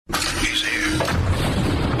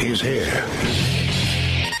is here.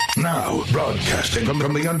 Now, broadcasting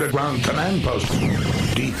from the underground command post,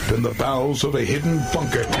 deep in the bowels of a hidden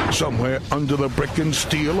bunker, somewhere under the brick and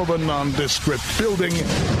steel of a nondescript building,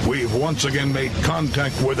 we've once again made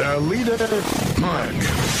contact with our leader, Mark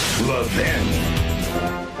Levin.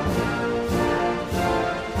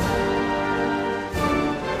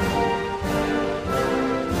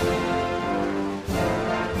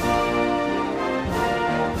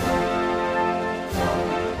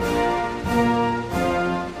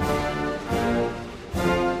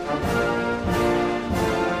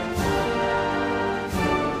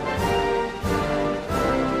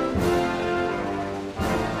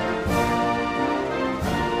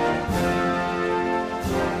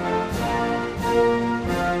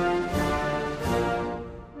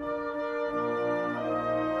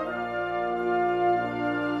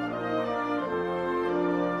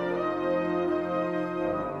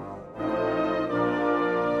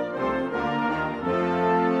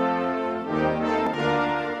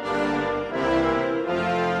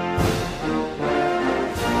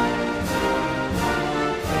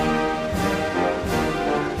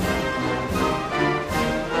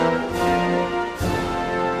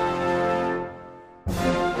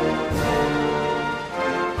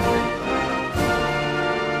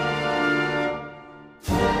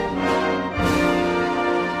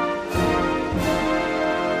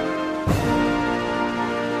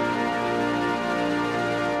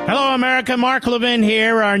 Hello, America. Mark Levin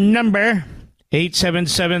here. Our number,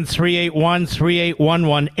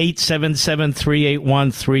 877-381-3811,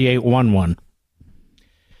 877-381-3811.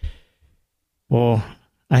 Well,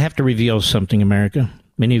 I have to reveal something, America.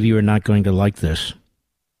 Many of you are not going to like this.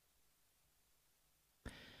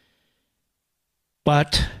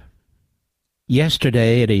 But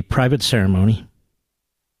yesterday at a private ceremony,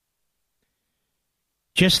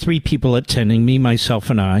 just 3 people attending, me, myself,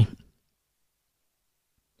 and I.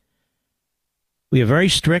 We have very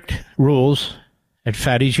strict rules at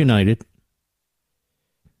Fatties United.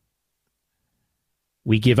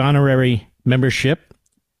 We give honorary membership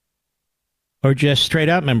or just straight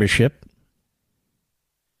out membership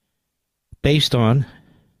based on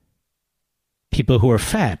people who are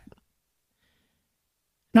fat.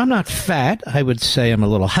 Now, I'm not fat. I would say I'm a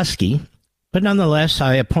little husky, but nonetheless,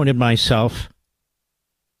 I appointed myself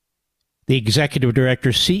the executive director,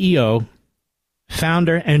 CEO,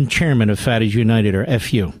 founder and chairman of Fatties United, or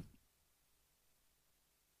FU.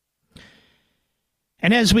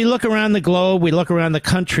 And as we look around the globe, we look around the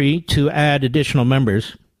country to add additional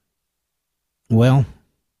members, well,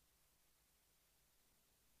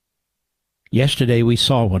 yesterday we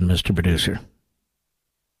saw one, Mr. Producer.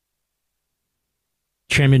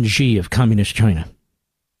 Chairman Xi of Communist China.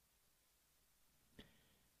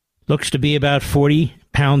 Looks to be about 40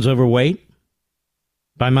 pounds overweight,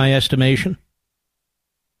 by my estimation.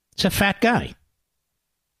 It's a fat guy.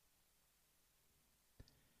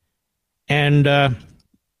 And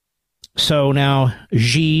so now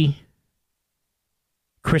Xi,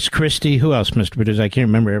 Chris Christie, who else, Mr. Producer? I can't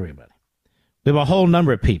remember everybody. We have a whole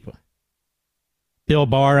number of people. Bill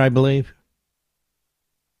Barr, I believe.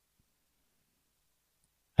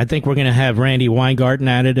 I think we're going to have Randy Weingarten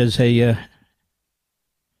added as an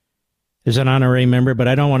honorary member, but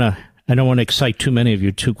I don't want to excite too many of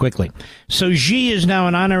you too quickly. So Xi is now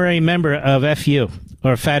an honorary member of FU,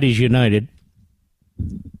 or Fatties United.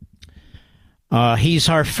 He's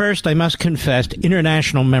our first, I must confess,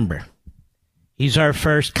 international member. He's our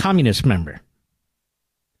first communist member.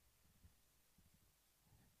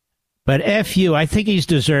 But FU, I think he's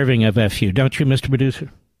deserving of FU, don't you, Mr.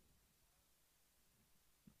 Producer?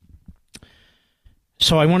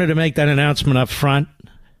 So I wanted to make that announcement up front.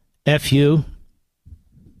 FU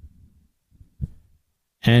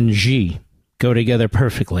and Xi go together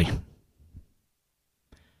perfectly.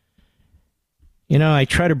 You know, I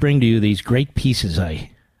try to bring to you these great pieces I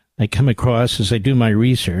come across as I do my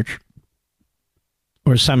research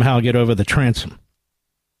or somehow get over the transom.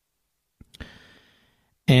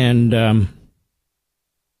 And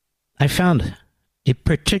I found a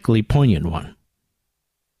particularly poignant one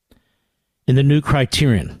in the New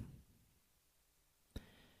Criterion.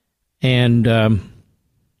 And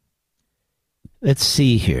let's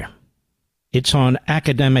see here. It's on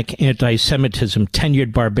academic anti-Semitism,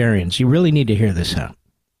 tenured barbarians. You really need to hear this out.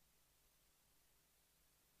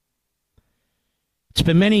 It's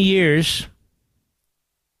been many years,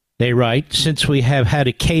 they write, since we have had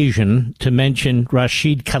occasion to mention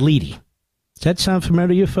Rashid Khalidi. Does that sound familiar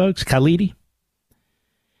to you folks? Khalidi?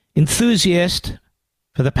 Enthusiast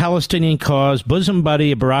for the Palestinian cause, bosom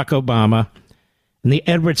buddy of Barack Obama, and the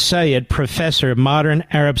Edward Said Professor of Modern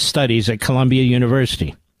Arab Studies at Columbia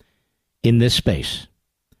University. in this space.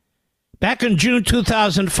 Back in June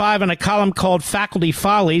 2005, in a column called Faculty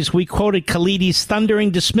Follies, we quoted Khalidi's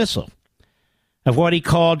thundering dismissal of what he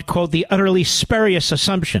called, quote, the utterly spurious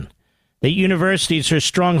assumption that universities are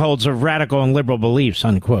strongholds of radical and liberal beliefs,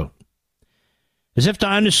 unquote, as if to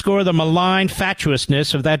underscore the malign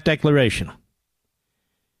fatuousness of that declaration.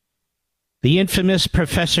 The infamous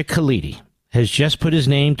Professor Khalidi has just put his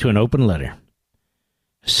name to an open letter,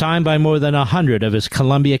 signed by more than 100 of his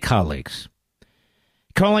Columbia colleagues,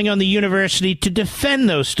 calling on the university to defend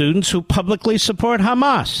those students who publicly support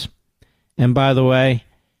Hamas. And by the way,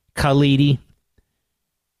 Khalidi,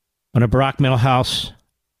 one of Barack Milhouse,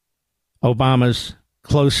 Obama's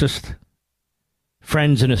closest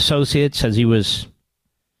friends and associates as he was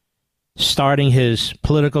starting his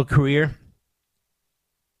political career,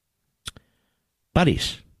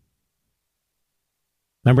 buddies.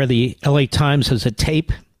 Remember the LA Times has a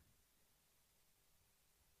tape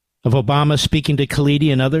of Obama speaking to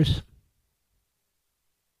Khalidi and others?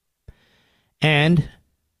 And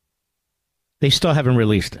they still haven't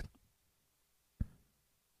released it.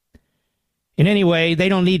 In any way, they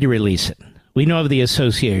don't need to release it. We know of the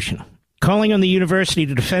association. Calling on the university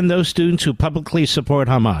to defend those students who publicly support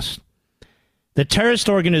Hamas, the terrorist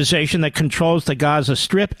organization that controls the Gaza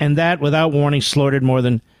Strip, and that, without warning, slaughtered more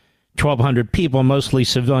than 1,200 people, mostly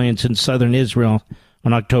civilians in southern Israel,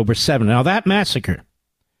 on October 7th. Now, that massacre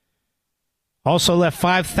also left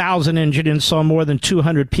 5,000 injured and saw more than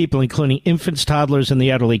 200 people, including infants, toddlers, and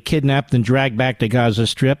the elderly, kidnapped and dragged back to Gaza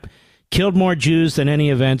Strip, killed more Jews than any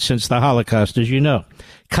event since the Holocaust, as you know.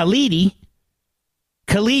 Khalidi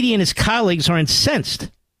and his colleagues are incensed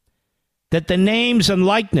that the names and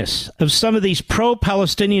likeness of some of these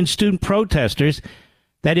pro-Palestinian student protesters,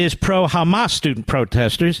 that is, pro-Hamas student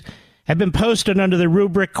protesters, have been posted under the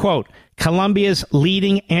rubric, quote, Columbia's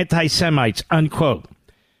leading anti-Semites, unquote.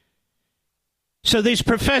 So these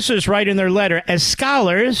professors write in their letter, as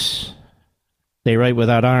scholars, they write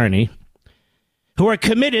without irony, who are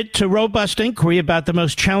committed to robust inquiry about the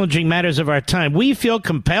most challenging matters of our time, we feel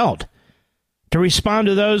compelled to respond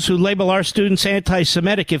to those who label our students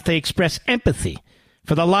anti-Semitic if they express empathy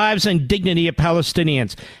for the lives and dignity of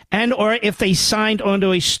Palestinians, and or if they signed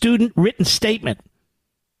onto a student-written statement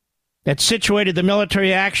that situated the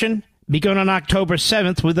military action begun on October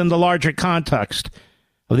 7th within the larger context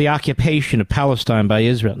of the occupation of Palestine by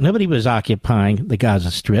Israel. Nobody was occupying the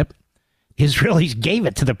Gaza Strip. Israelis gave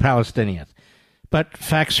it to the Palestinians. But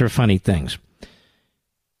facts are funny things.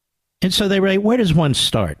 And so they write, where does one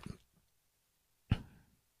start?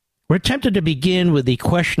 We're tempted to begin with the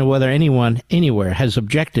question of whether anyone anywhere has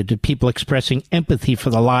objected to people expressing empathy for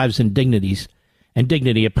the lives and dignity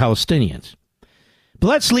of Palestinians. But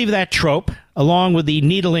let's leave that trope, along with the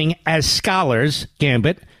needling as scholars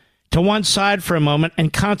gambit, to one side for a moment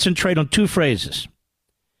and concentrate on two phrases.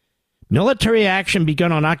 Military action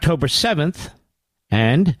begun on October 7th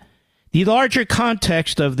and the larger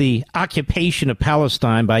context of the occupation of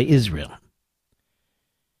Palestine by Israel.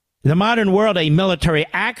 In the modern world, a military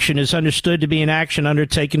action is understood to be an action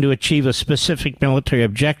undertaken to achieve a specific military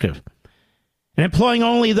objective, and employing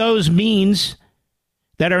only those means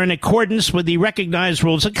that are in accordance with the recognized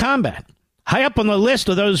rules of combat. High up on the list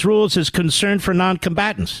of those rules is concern for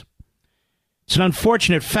non-combatants. It's an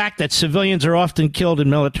unfortunate fact that civilians are often killed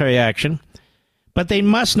in military action, but they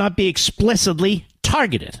must not be explicitly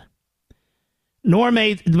targeted, nor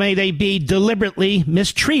may they be deliberately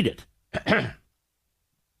mistreated.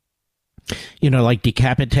 Like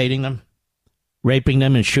decapitating them, raping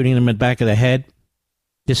them and shooting them in the back of the head,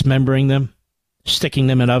 dismembering them, sticking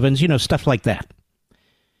them in ovens, stuff like that.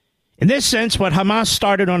 In this sense, what Hamas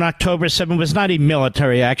started on October 7th was not a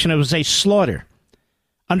military action. It was a slaughter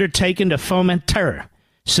undertaken to foment terror.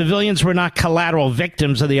 Civilians were not collateral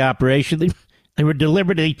victims of the operation. They were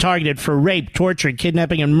deliberately targeted for rape, torture,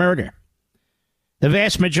 kidnapping, and murder. The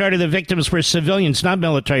vast majority of the victims were civilians, not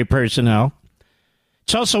military personnel.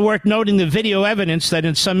 It's also worth noting the video evidence that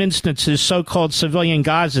in some instances, so-called civilian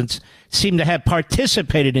Gazans seem to have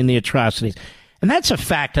participated in the atrocities. And that's a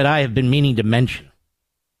fact that I have been meaning to mention.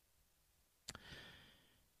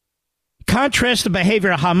 Contrast the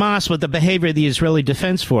behavior of Hamas with the behavior of the Israeli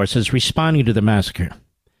Defense Forces responding to the massacre.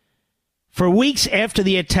 For weeks after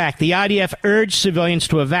the attack, the IDF urged civilians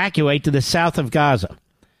to evacuate to the south of Gaza,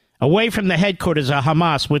 away from the headquarters of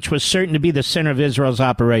Hamas, which was certain to be the center of Israel's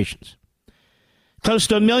operations. Close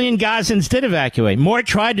to 1 million Gazans did evacuate. More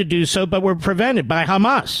tried to do so, but were prevented by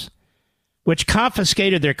Hamas, which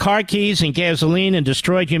confiscated their car keys and gasoline and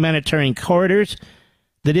destroyed humanitarian corridors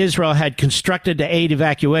that Israel had constructed to aid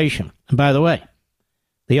evacuation. And by the way,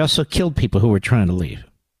 they also killed people who were trying to leave.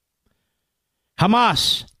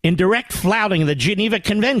 Hamas, in direct flouting of the Geneva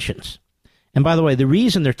Conventions. And by the way, the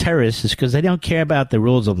reason they're terrorists is because they don't care about the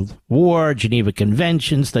rules of war, Geneva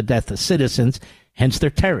Conventions, the death of citizens, hence they're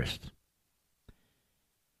terrorists.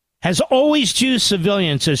 Has always used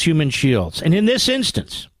civilians as human shields. And in this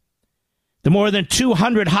instance, the more than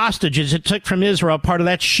 200 hostages it took from Israel, part of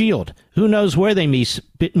that shield. Who knows where they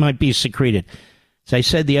might be secreted. As I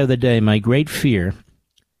said the other day, my great fear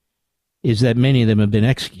is that many of them have been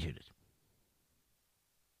executed.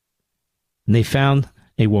 And they found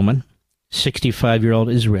a woman, 65-year-old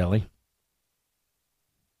Israeli,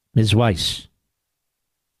 Ms. Weiss,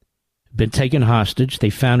 been taken hostage. They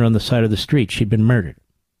found her on the side of the street. She'd been murdered.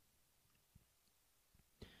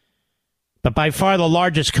 But by far the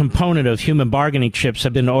largest component of human bargaining chips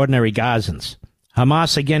have been ordinary Gazans.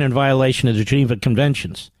 Hamas, again in violation of the Geneva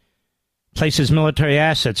Conventions, places military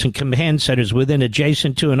assets and command centers within,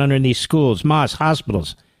 adjacent to, and underneath schools, mosques,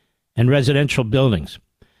 hospitals, and residential buildings.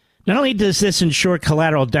 Not only does this ensure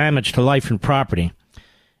collateral damage to life and property,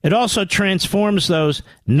 it also transforms those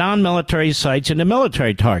non-military sites into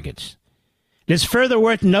military targets. It is further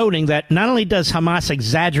worth noting that not only does Hamas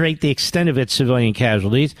exaggerate the extent of its civilian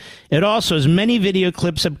casualties, it also, as many video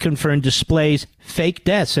clips have confirmed, displays fake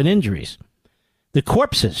deaths and injuries. The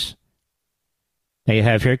corpses they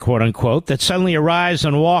have here, quote unquote, that suddenly arise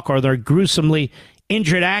and walk, or their gruesomely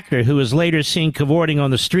injured actor who is later seen cavorting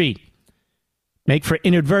on the street, make for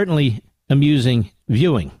inadvertently amusing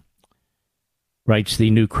viewing, writes the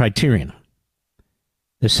New Criterion.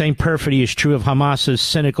 The same perfidy is true of Hamas's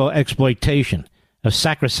cynical exploitation of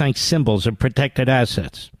sacrosanct symbols and protected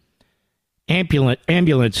assets.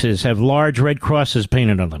 Ambulances have large red crosses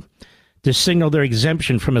painted on them to signal their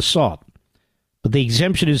exemption from assault. But the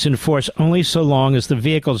exemption is enforced only so long as the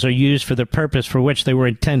vehicles are used for the purpose for which they were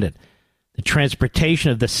intended, the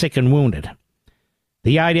transportation of the sick and wounded.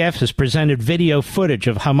 The IDF has presented video footage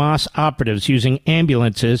of Hamas operatives using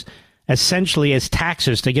ambulances essentially as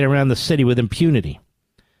taxis to get around the city with impunity.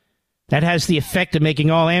 That has the effect of making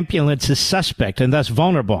all ambulances suspect and thus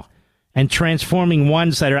vulnerable, and transforming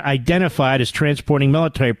ones that are identified as transporting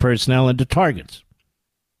military personnel into targets.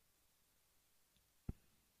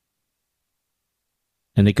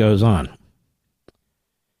 And it goes on.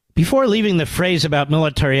 Before leaving the phrase about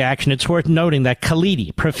military action, it's worth noting that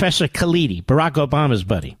Khalidi, Professor Khalidi, Barack Obama's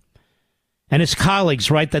buddy, and his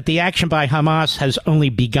colleagues write that the action by Hamas has only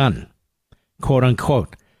begun, quote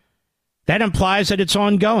unquote. That implies that it's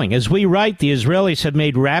ongoing. As we write, the Israelis have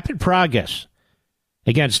made rapid progress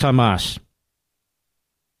against Hamas.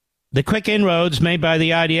 The quick inroads made by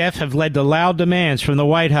the IDF have led to loud demands from the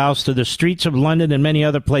White House to the streets of London and many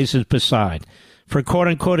other places beside for,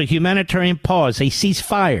 quote-unquote, a humanitarian pause, a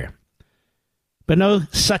ceasefire. But no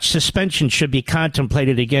such suspension should be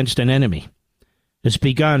contemplated against an enemy. It's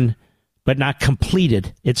begun, but not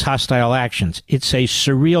completed, its hostile actions. It's a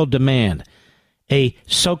surreal demand, a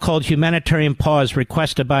so-called humanitarian pause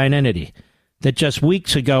requested by an entity that just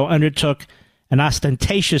weeks ago undertook an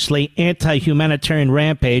ostentatiously anti-humanitarian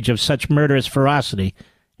rampage of such murderous ferocity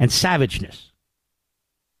and savageness.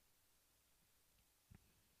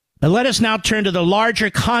 But let us now turn to the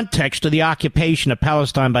larger context of the occupation of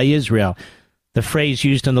Palestine by Israel, the phrase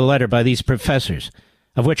used in the letter by these professors,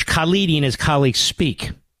 of which Khalidi and his colleagues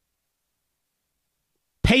speak.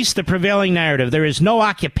 Paste the prevailing narrative. There is no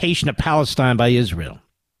occupation of Palestine by Israel.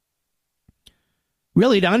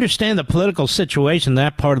 Really, to understand the political situation in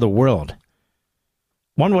that part of the world,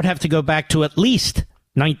 one would have to go back to at least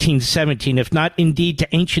 1917, if not indeed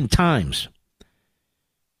to ancient times.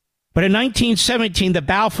 But in 1917, the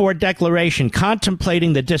Balfour Declaration,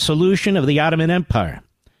 contemplating the dissolution of the Ottoman Empire,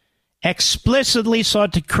 explicitly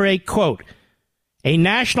sought to create, quote, a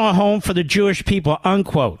national home for the Jewish people,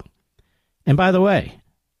 unquote. And by the way,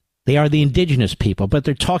 they are the indigenous people, but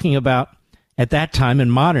they're talking about, at that time, in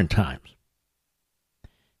modern times.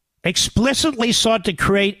 Explicitly sought to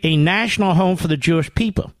create a national home for the Jewish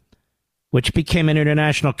people, which became an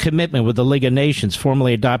international commitment with the League of Nations,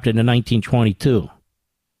 formally adopted in 1922.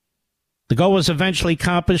 The goal was eventually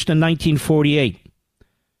accomplished in 1948,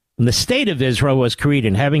 when the State of Israel was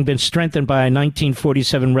created, having been strengthened by a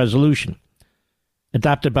 1947 resolution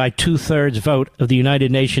adopted by 2/3 vote of the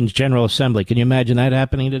United Nations General Assembly. Can you imagine that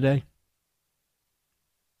happening today?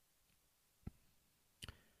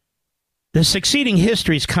 The succeeding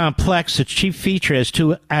history is complex. Its chief feature has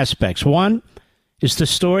two aspects. One is the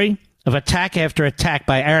story of attack after attack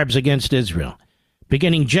by Arabs against Israel,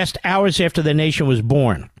 beginning just hours after the nation was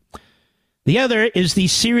born. The other is the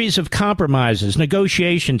series of compromises,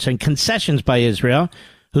 negotiations, and concessions by Israel,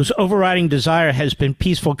 whose overriding desire has been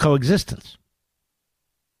peaceful coexistence.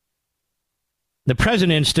 The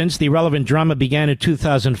present instance, the relevant drama began in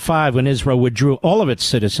 2005 when Israel withdrew all of its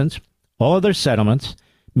citizens, all of their settlements,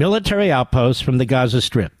 military outposts from the Gaza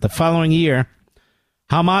Strip. The following year,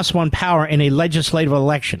 Hamas won power in a legislative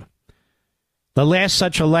election, the last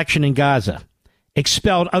such election in Gaza,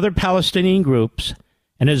 expelled other Palestinian groups,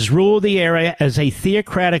 and has ruled the area as a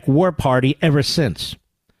theocratic war party ever since.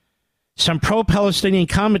 Some pro-Palestinian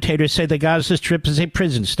commentators say the Gaza Strip is a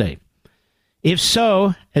prison state. If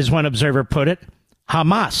so, as one observer put it,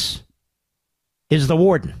 Hamas is the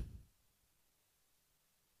warden.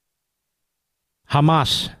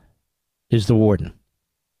 Hamas is the warden.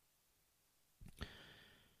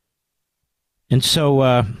 And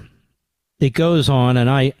so it goes on, and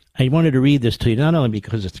I wanted to read this to you, not only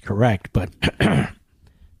because it's correct, but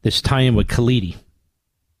this tie-in with Khalidi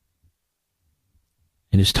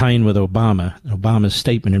and his tie-in with Obama's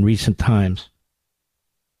statement in recent times.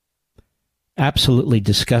 Absolutely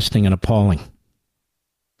disgusting and appalling.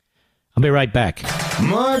 I'll be right back.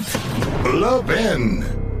 Mark Levin.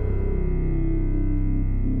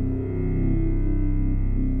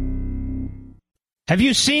 Have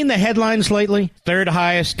you seen the headlines lately? Third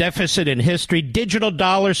highest deficit in history. Digital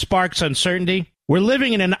dollar sparks uncertainty. We're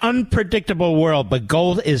living in an unpredictable world, but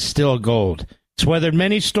gold is still gold. It's weathered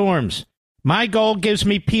many storms. My gold gives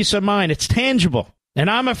me peace of mind. It's tangible. And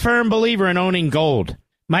I'm a firm believer in owning gold.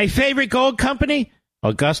 My favorite gold company?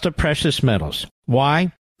 Augusta Precious Metals.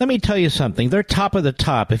 Why? Let me tell you something. They're top of the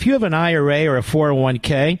top. If you have an IRA or a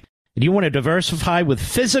 401k and you want to diversify with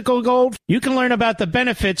physical gold, you can learn about the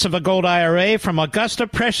benefits of a gold IRA from Augusta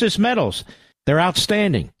Precious Metals. They're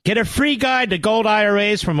outstanding. Get a free guide to gold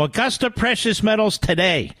IRAs from Augusta Precious Metals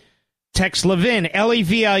today. Text Levin,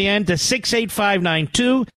 L-E-V-I-N, to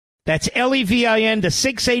 68592. That's L-E-V-I-N to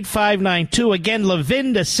 68592. Again,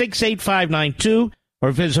 Levin to 68592.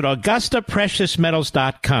 Or visit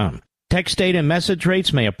AugustaPreciousMetals.com. Text data and message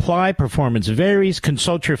rates may apply. Performance varies.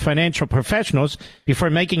 Consult your financial professionals before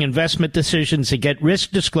making investment decisions and get risk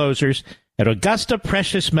disclosures at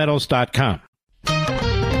AugustaPreciousMetals.com.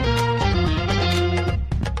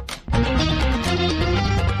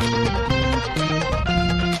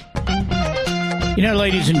 You know,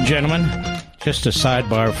 ladies and gentlemen, just a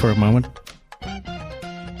sidebar for a moment.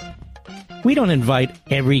 We don't invite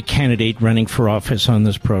every candidate running for office on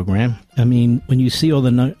this program. I mean, when you see all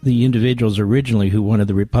the individuals originally who wanted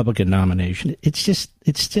the Republican nomination, it's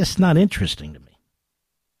just not interesting to me.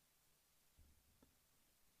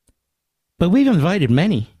 But we've invited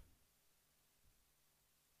many.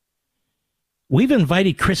 We've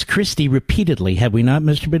invited Chris Christie repeatedly, have we not,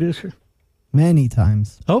 Mr. Producer? Many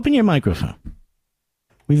times. Open your microphone.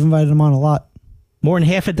 We've invited him on a lot. More than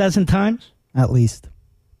half a dozen times? At least.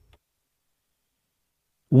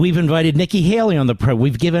 We've invited Nikki Haley on the program.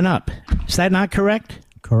 We've given up. Is that not correct?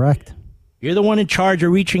 Correct. You're the one in charge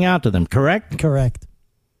of reaching out to them, correct? Correct.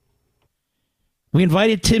 We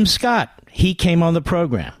invited Tim Scott. He came on the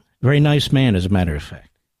program. Very nice man, as a matter of fact.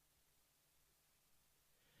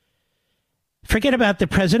 Forget about the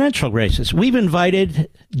presidential races. We've invited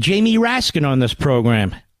Jamie Raskin on this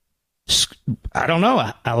program. I don't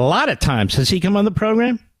know, a lot of times. Has he come on the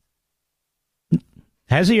program?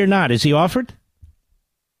 Has he or not? Is he offered?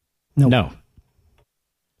 Nope. No.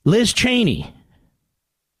 Liz Cheney.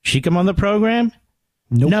 She come on the program?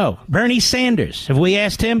 Nope. No. Bernie Sanders. Have we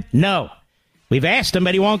asked him? No. We've asked him,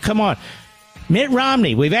 but he won't come on. Mitt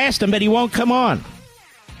Romney. We've asked him, but he won't come on.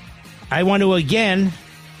 I want to again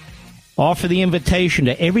offer the invitation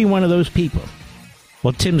to every one of those people.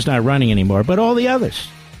 Well, Tim's not running anymore, but all the others.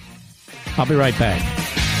 I'll be right back.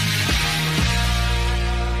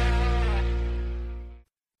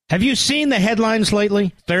 Have you seen the headlines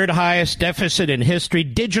lately? Third highest deficit in history.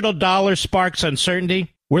 Digital dollar sparks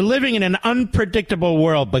uncertainty. We're living in an unpredictable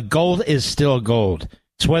world, but gold is still gold.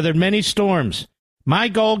 It's weathered many storms. My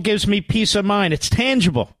gold gives me peace of mind. It's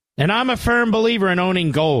tangible. And I'm a firm believer in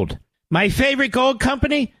owning gold. My favorite gold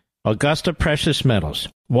company? Augusta Precious Metals.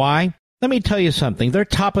 Why? Let me tell you something. They're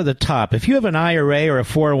top of the top. If you have an IRA or a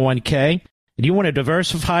 401k, and you want to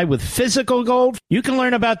diversify with physical gold, you can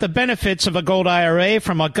learn about the benefits of a gold IRA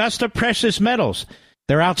from Augusta Precious Metals.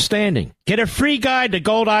 They're outstanding. Get a free guide to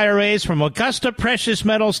gold IRAs from Augusta Precious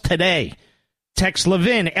Metals today. Text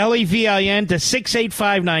Levin, L-E-V-I-N, to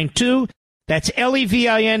 68592. That's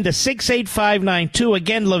L-E-V-I-N to 68592.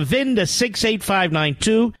 Again, Levin to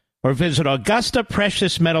 68592. Or visit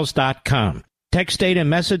AugustaPreciousMetals.com. Text data and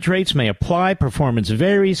message rates may apply. Performance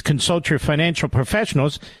varies. Consult your financial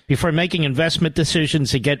professionals before making investment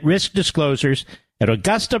decisions and get risk disclosures at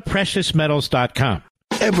AugustaPreciousMetals.com.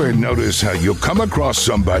 Ever notice how you come across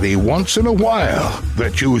somebody once in a while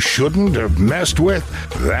that you shouldn't have messed with?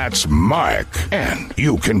 That's Mark. And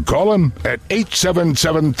you can call him at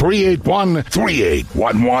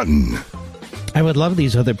 877-381-3811. I would love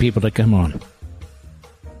these other people to come on,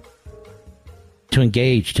 to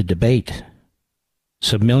engage, to debate,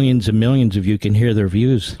 so millions and millions of you can hear their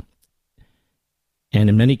views, and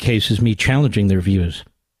in many cases, me challenging their views.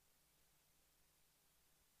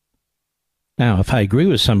 Now, if I agree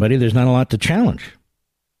with somebody, there's not a lot to challenge.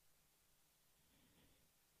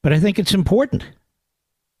 But I think it's important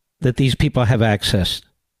that these people have access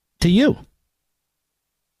to you.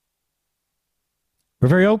 We're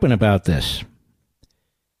very open about this.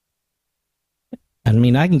 I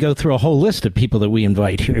mean, I can go through a whole list of people that we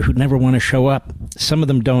invite here who never want to show up. Some of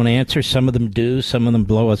them don't answer, some of them do, some of them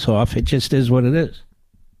blow us off. It just is what it is.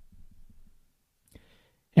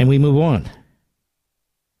 And we move on.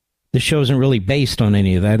 The show isn't really based on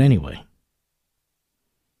any of that anyway.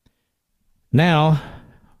 Now,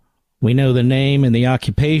 we know the name and the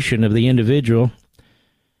occupation of the individual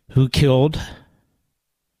who killed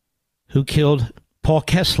Paul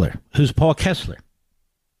Kessler. Who's Paul Kessler?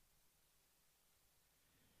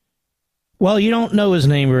 Well, you don't know his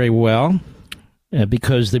name very well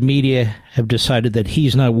because the media have decided that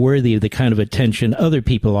he's not worthy of the kind of attention other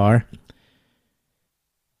people are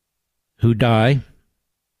who die,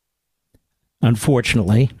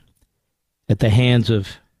 unfortunately, at the hands of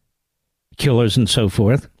killers and so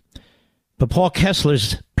forth. But Paul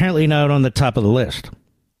Kessler's apparently not on the top of the list.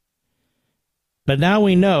 But now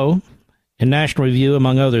we know, and National Review,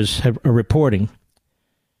 among others, are reporting,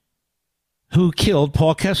 who killed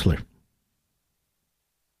Paul Kessler.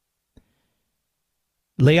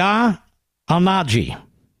 Leah Alnaji,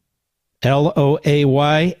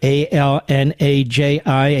 Loayalnaji,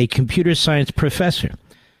 a computer science professor.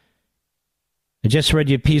 I just read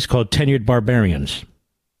you a piece called Tenured Barbarians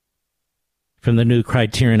from the New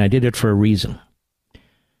Criterion. I did it for a reason.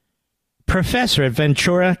 Professor at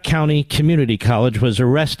Ventura County Community College was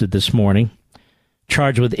arrested this morning,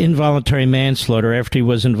 charged with involuntary manslaughter after he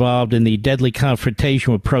was involved in the deadly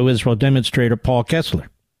confrontation with pro-Israel demonstrator Paul Kessler.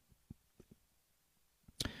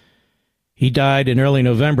 He died in early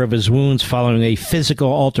November of his wounds following a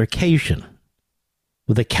physical altercation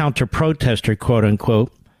with a counter-protester,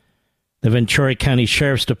 quote-unquote. The Ventura County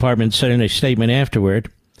Sheriff's Department said in a statement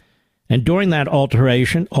afterward. And during that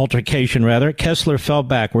altercation, Kessler fell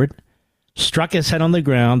backward, struck his head on the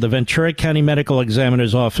ground. The Ventura County Medical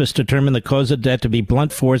Examiner's Office determined the cause of death to be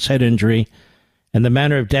blunt force head injury and the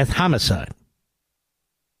manner of death homicide.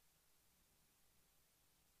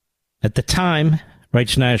 At the time,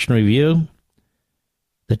 writes National Review,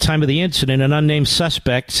 the time of the incident, an unnamed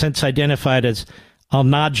suspect, since identified as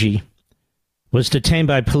Al-Naji, was detained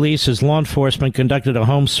by police as law enforcement conducted a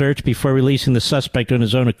home search before releasing the suspect on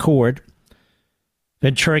his own accord.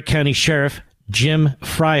 Ventura County Sheriff Jim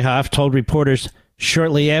Freihoff told reporters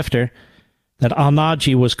shortly after that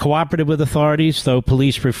Al-Naji was cooperative with authorities, though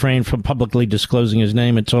police refrained from publicly disclosing his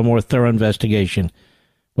name until a more thorough investigation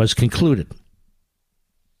was concluded.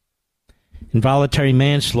 Involuntary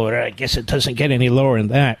manslaughter, I guess it doesn't get any lower than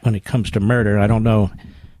that when it comes to murder. I don't know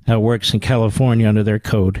how it works in California under their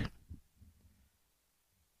code.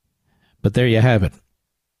 But there you have it.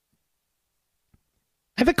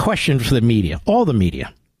 I have a question for the media, all the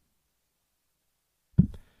media.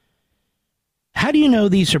 How do you know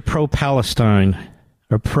these are pro-Palestine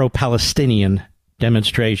or pro-Palestinian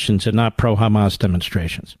demonstrations and not pro-Hamas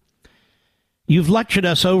demonstrations? You've lectured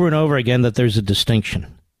us over and over again that there's a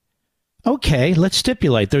distinction. Okay, let's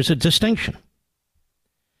stipulate there's a distinction.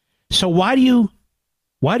 So why do you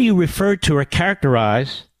refer to or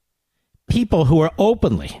characterize people who are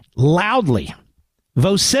openly, loudly,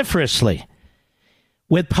 vociferously,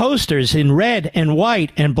 with posters in red and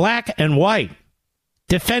white and black and white,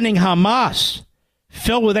 defending Hamas,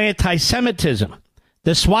 filled with anti-Semitism,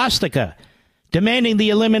 the swastika, demanding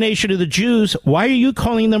the elimination of the Jews? Why are you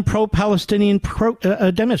calling them pro-Palestinian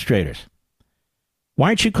demonstrators? Why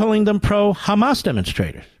aren't you calling them pro-Hamas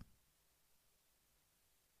demonstrators?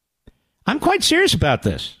 I'm quite serious about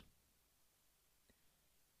this.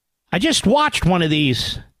 I just watched one of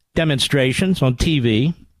these demonstrations on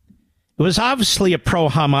TV. It was obviously a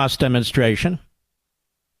pro-Hamas demonstration.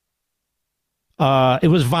 It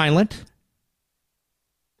was violent.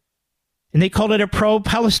 And they called it a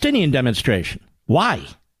pro-Palestinian demonstration. Why?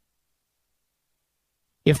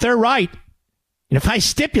 If they're right, and if I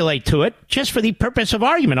stipulate to it, just for the purpose of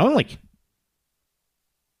argument only,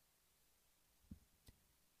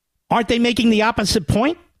 aren't they making the opposite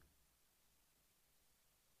point?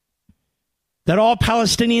 That all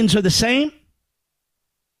Palestinians are the same?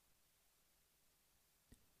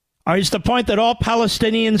 Or is the point that all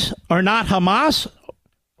Palestinians are not Hamas,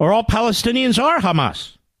 or all Palestinians are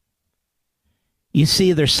Hamas? You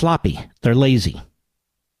see, they're sloppy. They're lazy.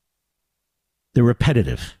 They're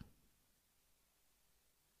repetitive.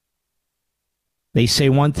 They say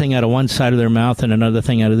one thing out of one side of their mouth and another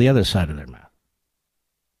thing out of the other side of their mouth.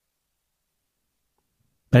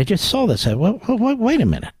 But I just saw this. Wait a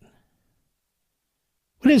minute.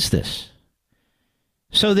 What is this?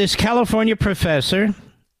 So this California professor,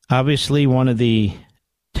 obviously one of the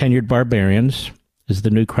tenured barbarians, is the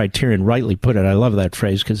new criterion, rightly put it. I love that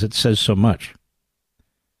phrase because it says so much.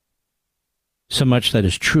 So much that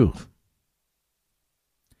is true.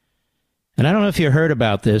 And I don't know if you heard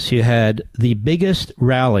about this. You had the biggest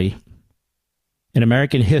rally in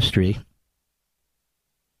American history,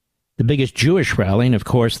 the biggest Jewish rally, and of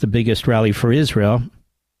course the biggest rally for Israel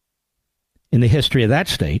in the history of that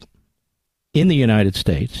state, in the United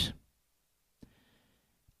States.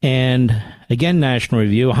 And again, National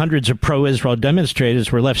Review, hundreds of pro-Israel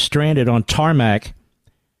demonstrators were left stranded on tarmac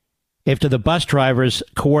after the bus drivers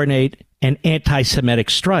coordinate an anti-Semitic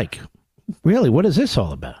strike. Really, what is this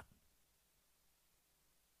all about?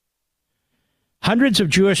 Hundreds of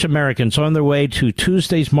Jewish Americans on their way to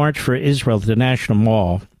Tuesday's March for Israel at the National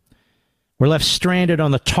Mall were left stranded on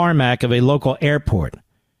the tarmac of a local airport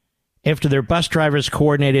after their bus drivers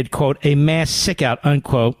coordinated, quote, a mass sick-out,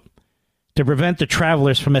 unquote, to prevent the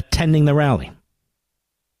travelers from attending the rally.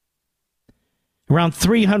 Around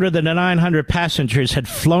 300 of the 900 passengers had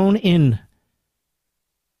flown in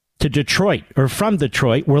to Detroit, or from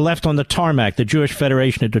Detroit, were left on the tarmac, the Jewish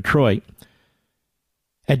Federation of Detroit,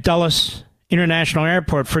 at Dulles International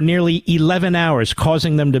Airport for nearly 11 hours,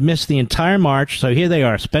 causing them to miss the entire march. So here they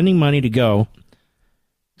are, spending money to go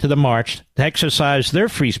to the march, to exercise their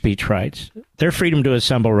free speech rights, their freedom to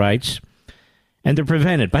assemble rights, and they're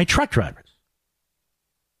prevented by truck drivers.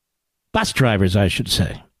 Bus drivers, I should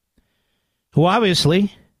say, who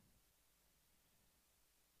obviously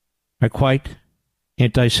are quite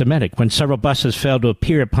anti-Semitic. When several buses failed to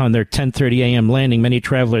appear upon their 10:30 a.m. landing, many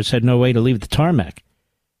travelers had no way to leave the tarmac.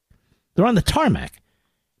 They're on the tarmac.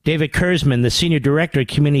 David Kurzman, the senior director of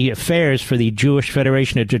community affairs for the Jewish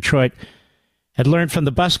Federation of Detroit, had learned from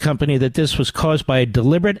the bus company that this was caused by a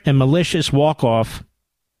deliberate and malicious walk-off,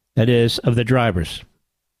 that is, of the drivers.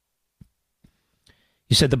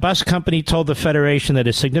 He said the bus company told the Federation that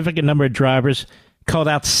a significant number of drivers called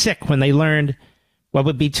out sick when they learned where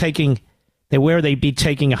they'd be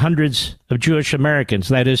taking hundreds of Jewish Americans,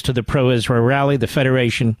 that is, to the pro-Israel rally. The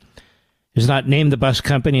Federation has not named the bus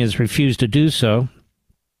company and has refused to do so.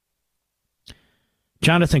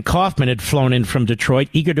 Jonathan Kaufman had flown in from Detroit,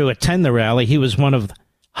 eager to attend the rally. He was one of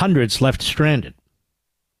hundreds left stranded.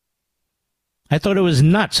 I thought it was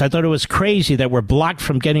nuts. I thought it was crazy that we're blocked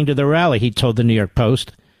from getting to the rally, he told the New York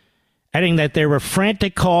Post, adding that there were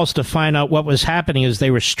frantic calls to find out what was happening as they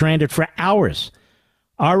were stranded for hours.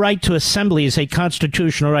 Our right to assembly is a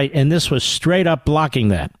constitutional right, and this was straight up blocking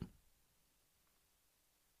that.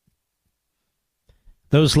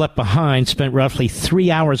 Those left behind spent roughly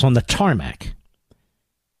 3 hours on the tarmac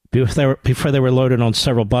before they were loaded on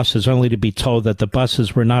several buses, only to be told that the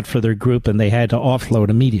buses were not for their group and they had to offload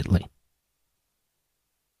immediately.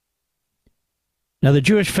 Now, the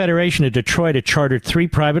Jewish Federation of Detroit had chartered 3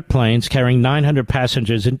 private planes carrying 900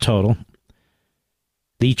 passengers in total.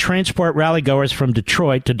 The transport rallygoers from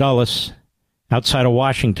Detroit to Dulles, outside of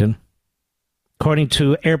Washington. According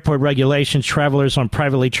to airport regulations, travelers on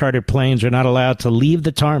privately chartered planes are not allowed to leave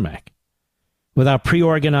the tarmac without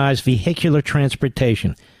pre-organized vehicular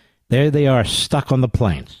transportation. There they are, stuck on the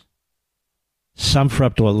planes, some for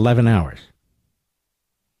up to 11 hours.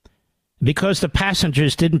 Because the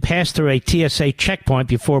passengers didn't pass through a TSA checkpoint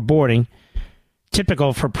before boarding,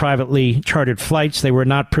 typical for privately chartered flights, they were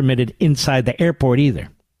not permitted inside the airport either.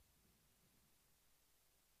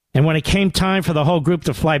 And when it came time for the whole group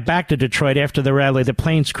to fly back to Detroit after the rally, the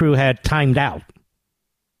plane's crew had timed out.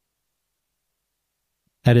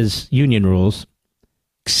 That is, union rules.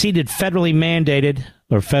 Exceeded federally mandated,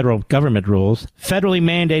 or federal government rules, federally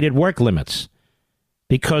mandated work limits.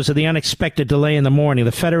 Because of the unexpected delay in the morning,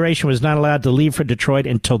 the Federation was not allowed to leave for Detroit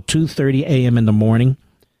until 2:30 a.m. in the morning,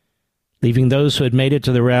 leaving those who had made it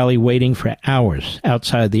to the rally waiting for hours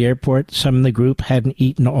outside the airport. Some in the group hadn't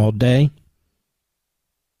eaten all day.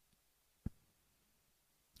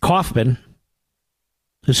 Kaufman,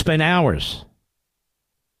 who spent hours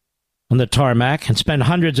on the tarmac and spent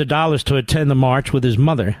hundreds of dollars to attend the march with his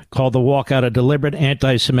mother, called the walkout a deliberate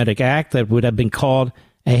anti-Semitic act that would have been called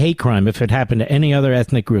a hate crime if it happened to any other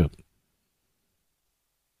ethnic group.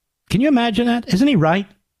 Can you imagine that? Isn't he right?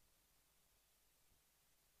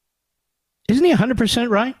 Isn't he 100%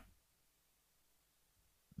 right?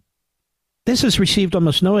 This has received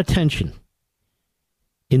almost no attention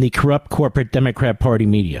in the corrupt corporate Democrat Party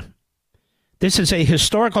media. This is a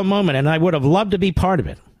historical moment, and I would have loved to be part of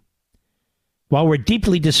it. While we're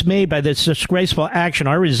deeply dismayed by this disgraceful action,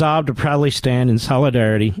 our resolve to proudly stand in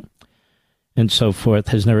solidarity and so forth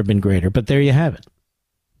has never been greater. But there you have it.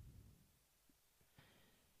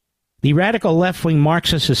 The radical left-wing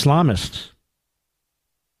Marxist Islamists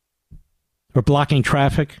are blocking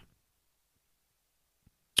traffic,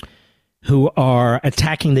 who are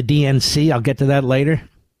attacking the DNC, I'll get to that later,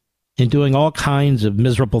 and doing all kinds of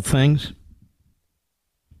miserable things.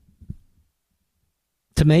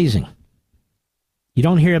 It's amazing. You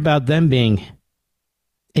don't hear about them being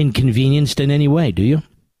inconvenienced in any way, do you?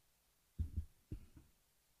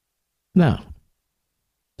 No.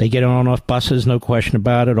 They get on and off buses, no question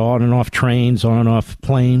about it, on and off trains, on and off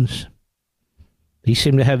planes. They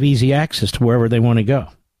seem to have easy access to wherever they want to go.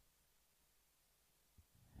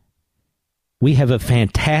 We have a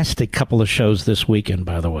fantastic couple of shows this weekend,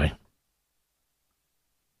 by the way.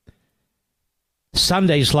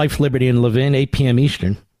 Sunday's Life, Liberty, and Levin, 8 p.m.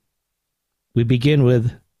 Eastern. We begin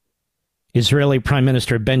with Israeli Prime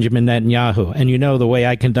Minister Benjamin Netanyahu. And you know the way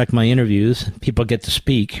I conduct my interviews, people get to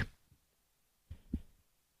speak.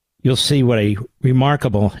 You'll see what a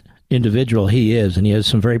remarkable individual he is, and he has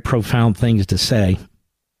some very profound things to say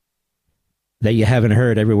that you haven't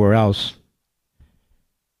heard everywhere else.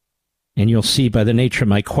 And you'll see by the nature of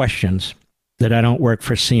my questions that I don't work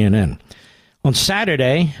for CNN. On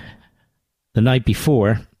Saturday, the night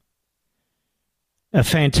before, a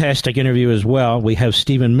fantastic interview as well. We have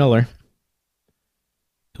Stephen Miller,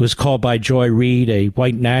 who was called by Joy Reid a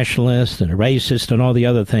white nationalist and a racist and all the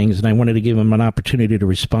other things, and I wanted to give him an opportunity to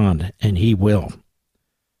respond, and he will.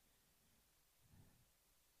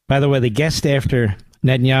 By the way, the guest after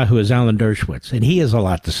Netanyahu is Alan Dershowitz, and he has a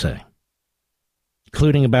lot to say,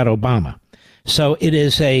 including about Obama. So it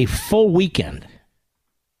is a full weekend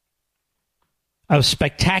of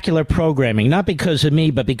spectacular programming, not because of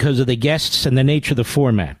me, but because of the guests and the nature of the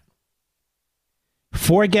format.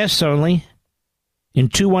 4 guests only in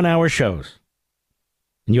 2 one-hour shows.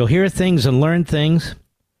 And you'll hear things and learn things.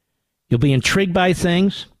 You'll be intrigued by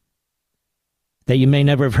things that you may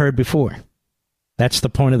never have heard before. That's the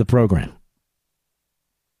point of the program.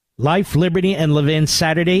 Life, Liberty, and Levin,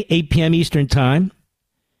 Saturday, 8 p.m. Eastern Time.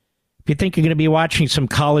 If you think you're going to be watching some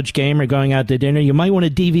college game or going out to dinner, you might want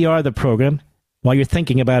to DVR the program while you're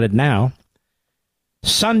thinking about it now.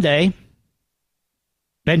 Sunday,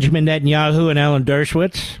 Benjamin Netanyahu and Alan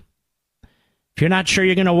Dershowitz. If you're not sure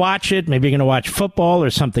you're going to watch it, maybe you're going to watch football or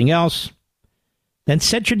something else, then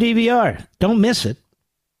set your DVR. Don't miss it.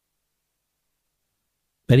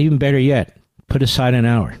 But even better yet, put aside an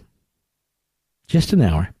hour. Just an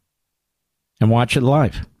hour. And watch it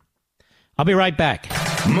live. I'll be right back.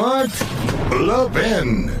 Mark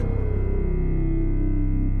Levin.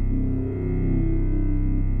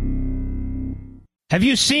 Have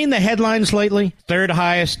you seen the headlines lately? Third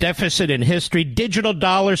highest deficit in history. Digital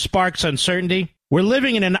dollar sparks uncertainty. We're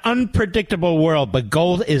living in an unpredictable world, but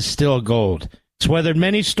gold is still gold. It's weathered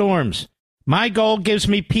many storms. My gold gives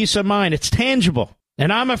me peace of mind. It's tangible.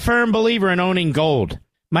 And I'm a firm believer in owning gold.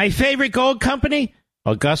 My favorite gold company?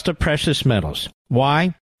 Augusta Precious Metals.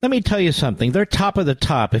 Why? Let me tell you something. They're top of the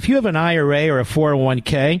top. If you have an IRA or a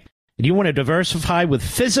 401k, and you want to diversify with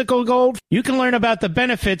physical gold, you can learn about the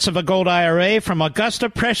benefits of a gold IRA from Augusta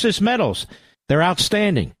Precious Metals. They're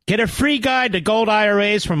outstanding. Get a free guide to gold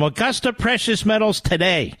IRAs from Augusta Precious Metals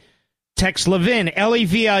today. Text Levin,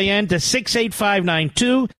 L-E-V-I-N, to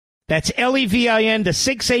 68592. That's L-E-V-I-N to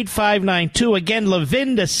 68592. Again,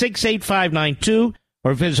 Levin to 68592.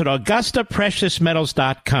 Or visit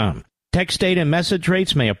AugustaPreciousMetals.com. Text data and message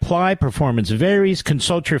rates may apply. Performance varies.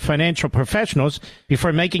 Consult your financial professionals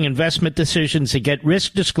before making investment decisions and get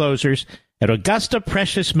risk disclosures at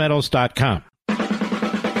AugustaPreciousMetals.com.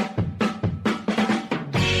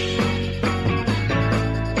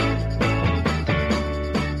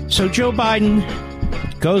 So Joe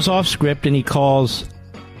Biden goes off script and he calls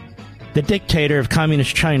the dictator of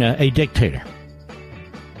Communist China a dictator.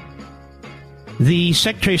 The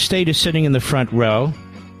Secretary of State is sitting in the front row.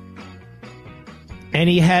 And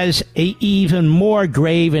he has an even more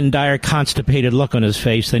grave and dire constipated look on his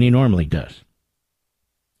face than he normally does.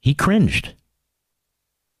 He cringed.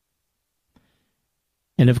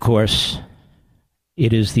 And of course,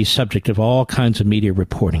 it is the subject of all kinds of media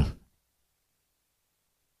reporting.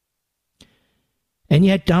 And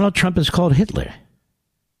yet Donald Trump is called Hitler.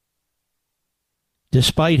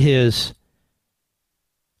 Despite his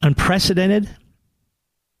unprecedented,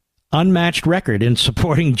 unmatched record in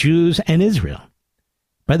supporting Jews and Israel.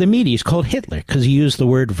 By the media, he's called Hitler because he used the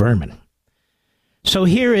word vermin. So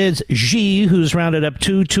here is Xi, who's rounded up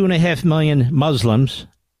 2.5 million Muslims,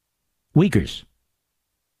 Uyghurs.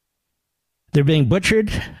 They're being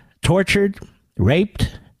butchered, tortured,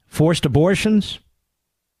 raped, forced abortions,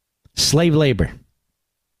 slave labor.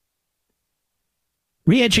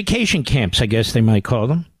 Re-education camps, I guess they might call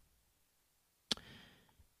them.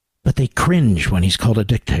 But they cringe when he's called a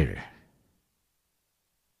dictator.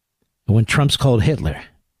 And when Trump's called Hitler,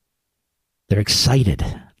 they're excited.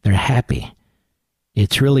 They're happy.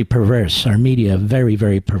 It's really perverse. Our media, very,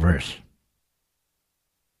 very perverse.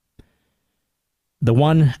 The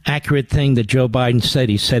one accurate thing that Joe Biden said,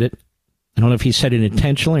 he said it. I don't know if he said it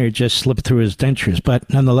intentionally or just slipped through his dentures, but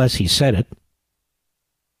nonetheless, he said it.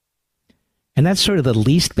 And that's sort of the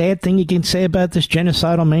least bad thing you can say about this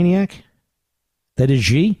genocidal maniac. That is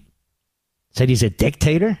Xi. Said he's a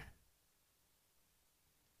dictator.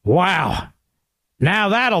 Wow. Now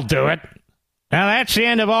that'll do it. Now that's the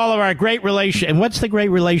end of all of our great relationship. And what's the great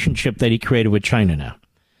relationship that he created with China now?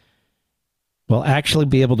 We'll actually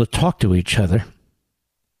be able to talk to each other,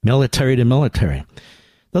 military to military.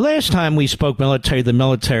 The last time we spoke military to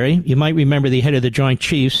military, you might remember the head of the Joint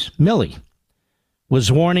Chiefs, Milley,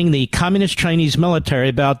 was warning the communist Chinese military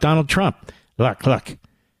about Donald Trump. Look,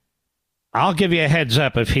 I'll give you a heads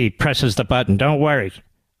up if he presses the button. Don't worry.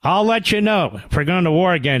 I'll let you know if we're going to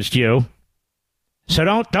war against you. So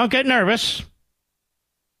don't get nervous.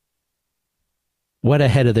 What a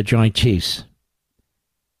head of the Joint Chiefs.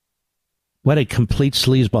 What a complete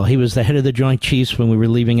sleazeball. He was the head of the Joint Chiefs when we were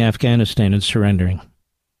leaving Afghanistan and surrendering.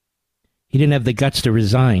 He didn't have the guts to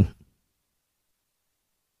resign.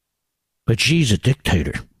 But Xi's a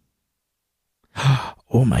dictator.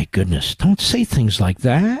 Oh, my goodness. Don't say things like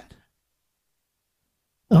that.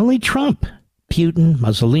 Only Trump, Putin,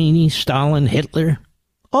 Mussolini, Stalin, Hitler,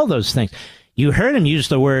 all those things. You heard him use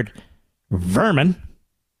the word vermin.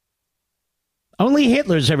 Only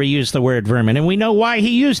Hitler's ever used the word vermin, and we know why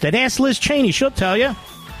he used it. Ask Liz Cheney, she'll tell you.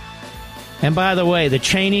 And by the way, the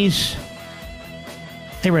Cheneys,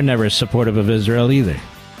 they were never supportive of Israel either.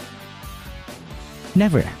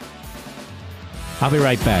 Never. I'll be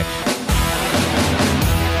right back.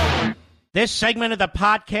 This segment of the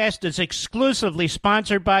podcast is exclusively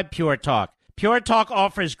sponsored by Pure Talk. Pure Talk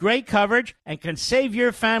offers great coverage and can save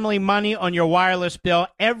your family money on your wireless bill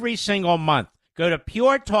every single month. Go to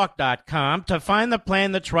puretalk.com to find the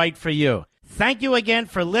plan that's right for you. Thank you again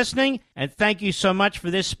for listening, and thank you so much for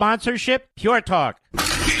this sponsorship, Pure Talk.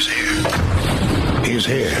 He's here. He's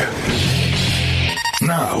here.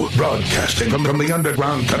 Now, broadcasting from the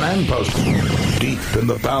underground command post, deep in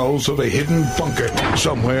the bowels of a hidden bunker,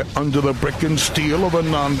 somewhere under the brick and steel of a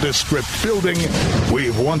nondescript building,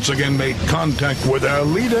 we've once again made contact with our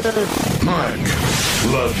leader, Mark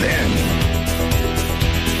Levin.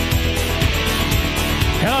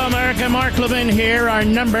 Hello, America. Mark Levin here. Our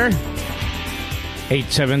number,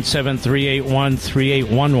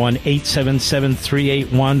 877-381-3811,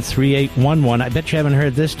 877-381-3811. I bet you haven't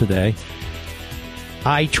heard this today.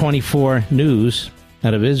 I-24 News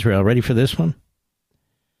out of Israel. Ready for this one?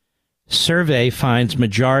 Survey finds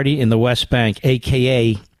majority in the West Bank,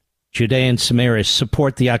 a.k.a. Judea and Samaria,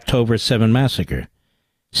 support the October 7 massacre.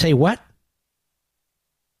 Say what?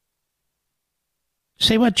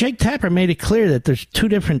 Say what? Jake Tapper made it clear that there's two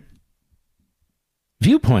different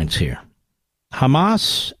viewpoints here.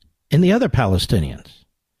 Hamas and the other Palestinians.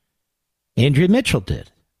 Andrea Mitchell did.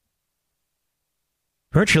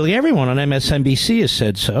 Virtually everyone on MSNBC has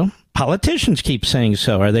said so. Politicians keep saying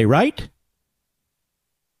so. Are they right?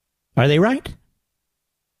 Are they right?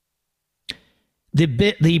 The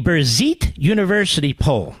Birzeit University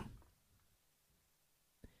poll.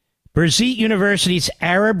 Birzeit University's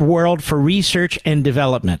Arab World for Research and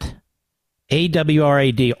Development,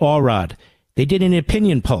 AWRAD, AWRAD, they did an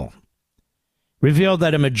opinion poll, revealed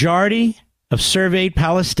that a majority of surveyed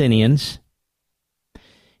Palestinians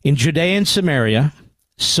in Judea and Samaria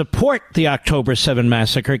support the October 7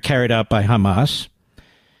 massacre carried out by Hamas,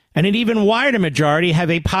 and an even wider majority have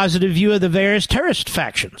a positive view of the various terrorist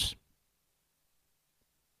factions.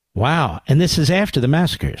 Wow, and this is after the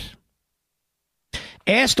massacres.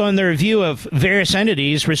 Asked on their view of various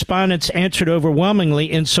entities, respondents answered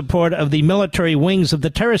overwhelmingly in support of the military wings of the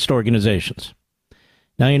terrorist organizations.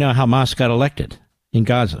 Now you know how Hamas got elected in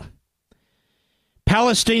Gaza.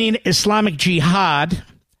 Palestinian Islamic Jihad,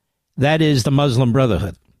 that is the Muslim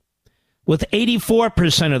Brotherhood, with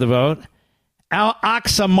 84% of the vote.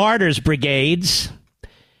 Al-Aqsa Martyrs Brigades,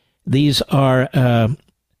 these are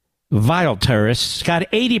vile terrorists, got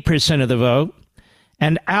 80% of the vote.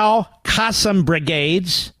 And Al-Qassam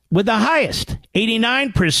Brigades with the highest,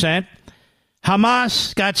 89%.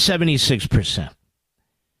 Hamas got 76%.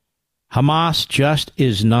 Hamas just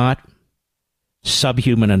is not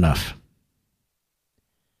subhuman enough.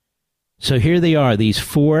 So here they are, these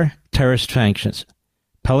four terrorist factions.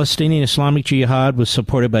 Palestinian Islamic Jihad was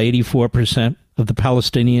supported by 84% of the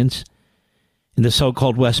Palestinians in the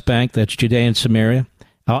so-called West Bank, that's Judea and Samaria.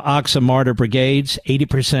 Al-Aqsa Martyr Brigades,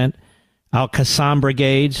 80%. Al-Qassam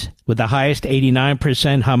Brigades, with the highest,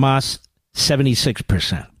 89%. Hamas,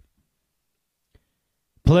 76%.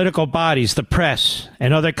 Political bodies, the press,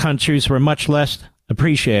 and other countries were much less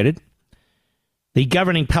appreciated. The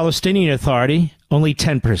governing Palestinian Authority, only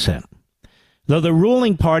 10%. Though the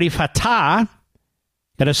ruling party, Fatah,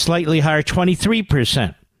 got a slightly higher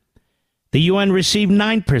 23%. The UN received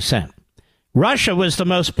 9%. Russia was the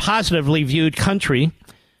most positively viewed country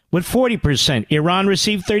with 40%. Iran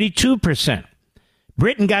received 32%.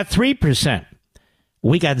 Britain got 3%.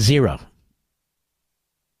 We got 0.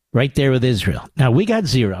 Right there with Israel. Now, we got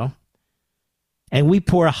 0, and we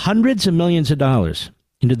pour hundreds of millions of dollars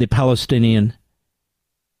into the Palestinian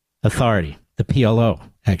Authority, the PLO,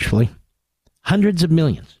 actually. Hundreds of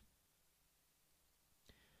millions.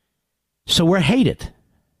 So we're hated.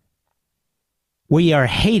 We are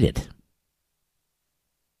hated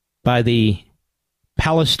by the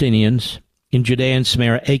Palestinians in Judea and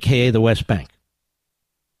Samaria, a.k.a. the West Bank.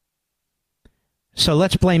 So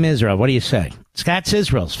let's blame Israel. What do you say? That's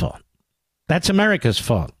Israel's fault. That's America's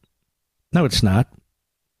fault. No, it's not.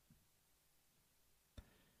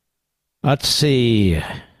 Let's see.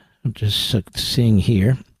 I'm just seeing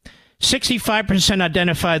here. 65%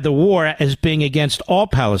 identified the war as being against all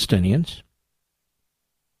Palestinians.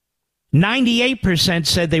 98%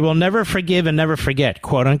 said they will never forgive and never forget,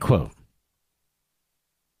 quote unquote.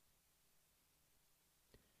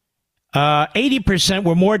 80%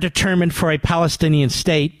 were more determined for a Palestinian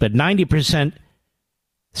state, but 90%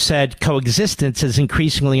 said coexistence is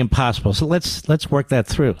increasingly impossible. So let's work that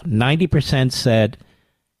through. 90% said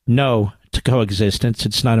no to coexistence.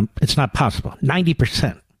 It's not possible.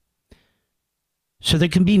 90%. So there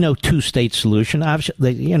can be no two-state solution.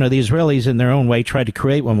 Obviously, the Israelis in their own way tried to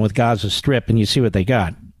create one with Gaza Strip, and you see what they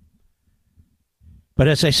got. But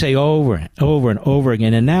as I say over and over and over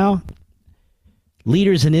again, and now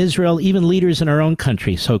leaders in Israel, even leaders in our own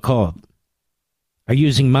country, so-called, are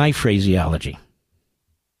using my phraseology.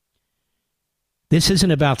 This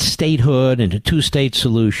isn't about statehood and a two-state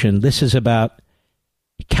solution. This is about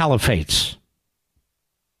caliphates.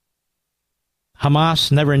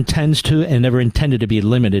 Hamas never intends to and never intended to be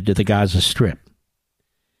limited to the Gaza Strip.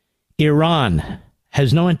 Iran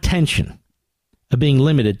has no intention of being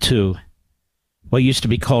limited to what used to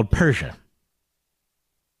be called Persia.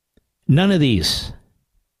 None of these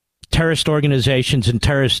terrorist organizations and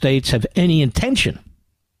terrorist states have any intention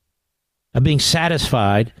of being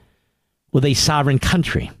satisfied with a sovereign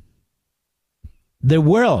country. The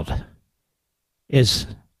world is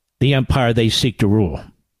the empire they seek to rule.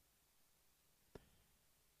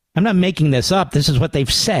 I'm not making this up. This is what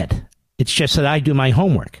they've said. It's just that I do my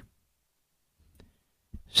homework.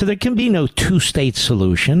 So there can be no two-state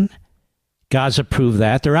solution. Gaza proved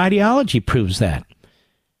that. Their ideology proves that.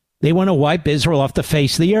 They want to wipe Israel off the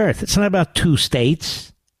face of the earth. It's not about 2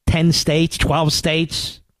 states, 10 states, 12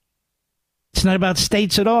 states. It's not about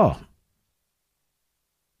states at all.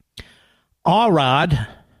 Arad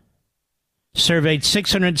surveyed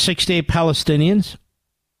 668 Palestinians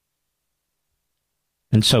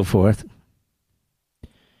and so forth.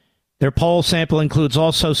 Their poll sample includes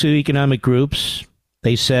all socioeconomic groups,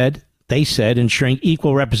 they said, ensuring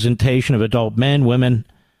equal representation of adult men, women,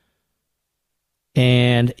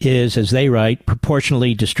 and is, as they write,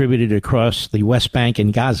 proportionally distributed across the West Bank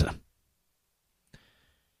and Gaza.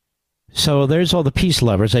 So there's all the peace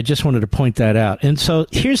lovers. I just wanted to point that out. And so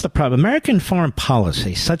here's the problem. American foreign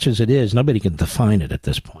policy, such as it is, nobody can define it at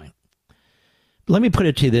this point. Let me put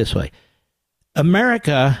it to you this way.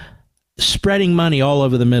 America spreading money all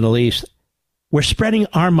over the Middle East. We're spreading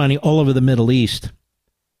our money all over the Middle East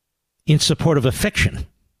in support of a fiction.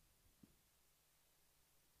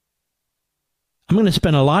 I'm going to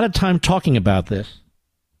spend a lot of time talking about this.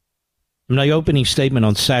 In my opening statement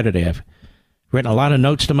on Saturday, I've written a lot of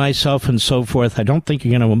notes to myself and so forth. I don't think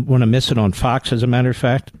you're going to want to miss it on Fox, as a matter of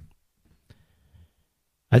fact.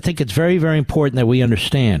 I think it's very, very important that we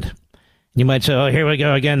understand. You might say, oh, here we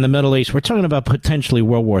go again, the Middle East. We're talking about potentially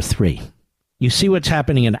World War III. You see what's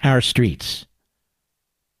happening in our streets.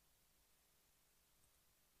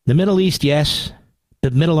 The Middle East, yes,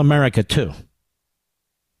 but Middle America, too.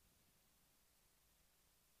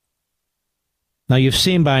 Now, you've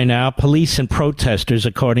seen by now, police and protesters,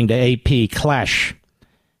 according to AP, clash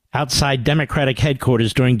outside Democratic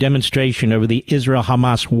headquarters during demonstration over the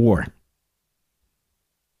Israel-Hamas war.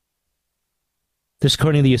 This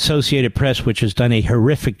according to the Associated Press, which has done a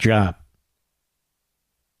horrific job.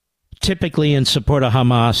 Typically in support of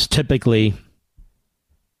Hamas, typically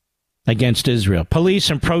against Israel. Police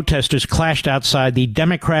and protesters clashed outside the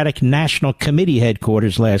Democratic National Committee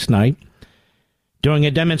headquarters last night during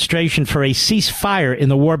a demonstration for a ceasefire in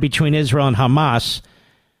the war between Israel and Hamas,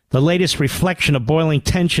 the latest reflection of boiling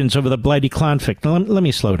tensions over the bloody conflict. Now, let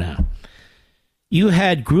me slow down. You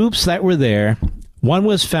had groups that were there. One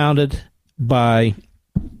was founded by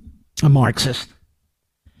a Marxist.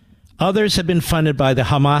 Others have been funded by the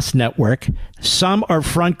Hamas network. Some are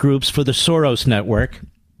front groups for the Soros network.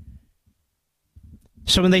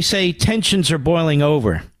 So when they say tensions are boiling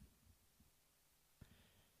over,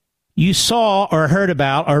 you saw or heard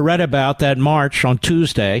about or read about that march on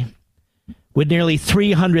Tuesday with nearly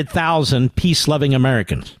 300,000 peace-loving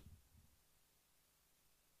Americans.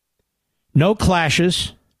 No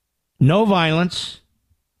clashes, no violence,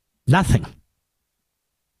 nothing.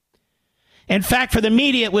 In fact, for the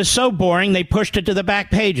media, it was so boring, they pushed it to the back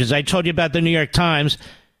pages. I told you about the New York Times.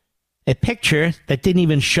 A picture that didn't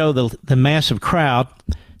even show the massive crowd,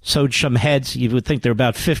 showed some heads. You would think they're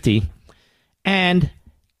about 50. And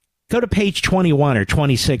go to page 21 or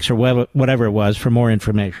 26 or whatever it was for more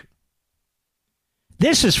information.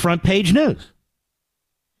 This is front page news.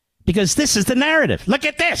 Because this is the narrative. Look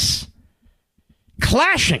at this.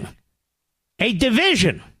 Clashing. A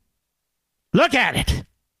division. Look at it.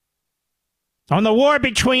 On the war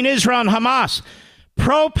between Israel and Hamas.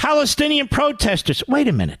 Pro-Palestinian protesters. Wait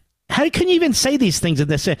a minute. How can you even say these things in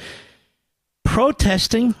this?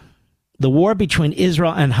 Protesting the war between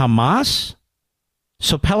Israel and Hamas?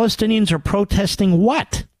 So Palestinians are protesting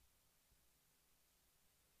what?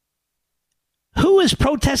 Who is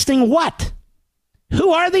protesting what?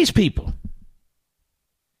 Who are these people?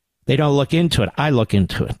 They don't look into it. I look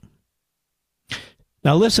into it.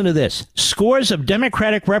 Now listen to this. Scores of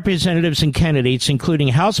Democratic representatives and candidates, including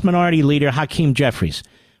House Minority Leader Hakeem Jeffries,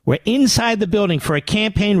 were inside the building for a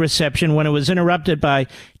campaign reception when it was interrupted by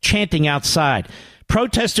chanting outside.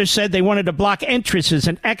 Protesters said they wanted to block entrances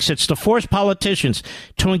and exits to force politicians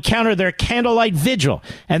to encounter their candlelight vigil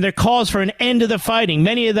and their calls for an end to the fighting.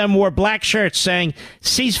 Many of them wore black shirts saying,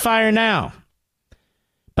 "Ceasefire now."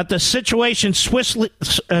 But the situation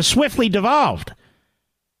swiftly devolved.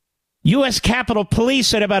 U.S. Capitol Police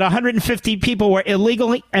said about 150 people were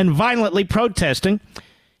illegally and violently protesting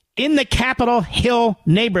in the Capitol Hill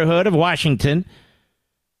neighborhood of Washington.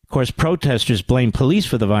 Of course, protesters blame police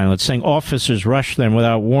for the violence, saying officers rushed them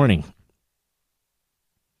without warning.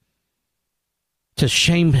 It's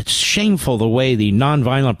shameful the way the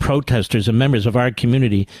nonviolent protesters and members of our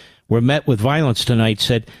community were met with violence tonight,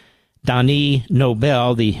 said Dani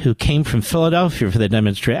Nobel, who came from Philadelphia for the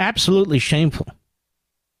demonstration. Absolutely shameful.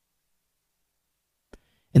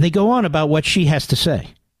 And they go on about what she has to say.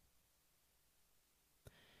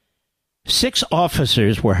 6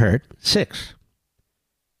 officers were hurt. 6.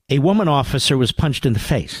 A woman officer was punched in the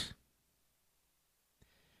face.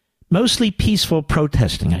 Mostly peaceful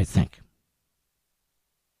protesting, I think.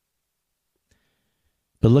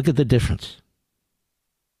 But look at the difference.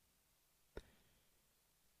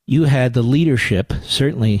 You had the leadership,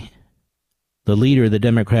 certainly the leader of the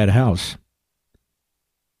Democrat House,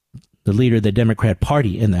 the leader of the Democrat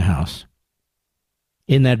Party in the House,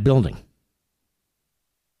 in that building.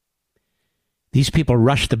 These people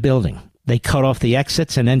rushed the building. They cut off the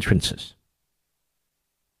exits and entrances.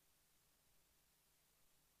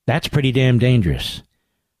 That's pretty damn dangerous.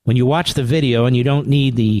 When you watch the video, and you don't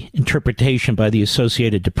need the interpretation by the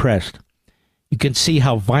Associated Press, you can see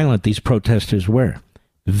how violent these protesters were.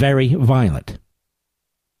 Very violent.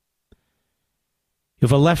 You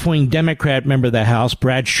have a left-wing Democrat member of the House,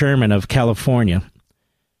 Brad Sherman of California.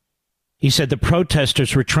 He said the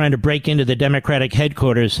protesters were trying to break into the Democratic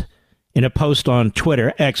headquarters in a post on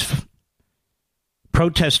Twitter, X.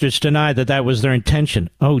 Protesters denied that was their intention.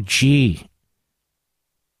 Oh, gee.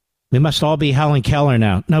 We must all be Helen Keller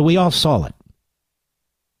now. No, we all saw it.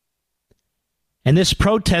 And this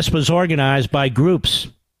protest was organized by groups,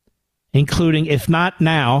 including If Not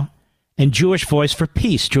Now, and Jewish Voice for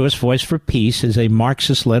Peace. Jewish Voice for Peace is a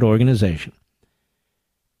Marxist-led organization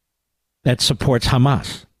that supports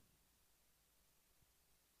Hamas.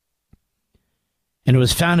 And it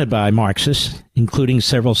was founded by Marxists, including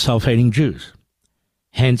several self-hating Jews.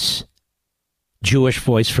 Hence, Jewish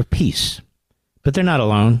Voice for Peace. But they're not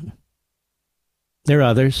alone. There are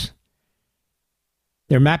others.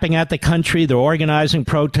 They're mapping out the country. They're organizing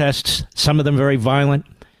protests, some of them very violent.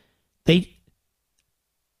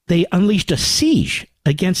 They unleashed a siege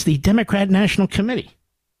against the Democrat National Committee.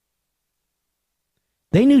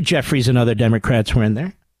 They knew Jeffries and other Democrats were in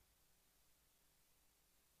there.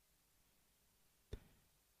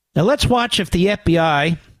 Now let's watch if the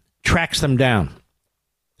FBI tracks them down.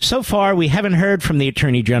 So far, we haven't heard from the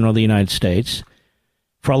Attorney General of the United States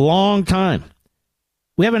for a long time.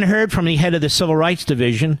 We haven't heard from the head of the Civil Rights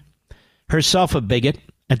Division, herself a bigot,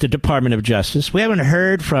 at the Department of Justice. We haven't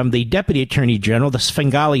heard from the Deputy Attorney General, the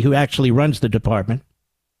Svengali who actually runs the department,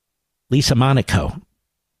 Lisa Monaco.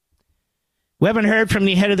 We haven't heard from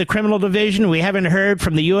the head of the Criminal Division. We haven't heard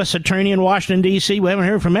from the U.S. Attorney in Washington, D.C. We haven't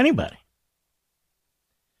heard from anybody.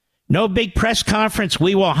 No big press conference.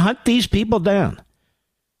 We will hunt these people down.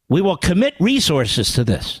 We will commit resources to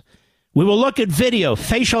this. We will look at video,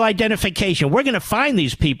 facial identification. We're going to find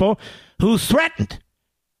these people who threatened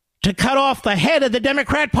to cut off the head of the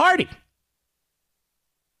Democrat Party.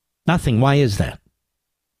 Nothing. Why is that?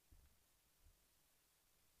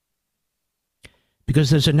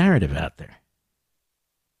 Because there's a narrative out there.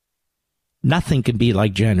 Nothing can be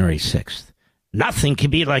like January 6th. Nothing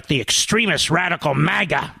can be like the extremist radical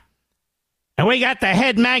MAGA. And we got the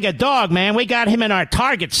head MAGA dog, man. We got him in our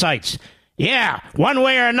target sites. Yeah, one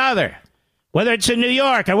way or another. Whether it's in New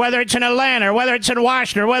York or whether it's in Atlanta or whether it's in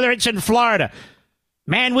Washington or whether it's in Florida.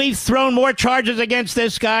 Man, we've thrown more charges against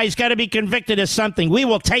this guy. He's got to be convicted of something. We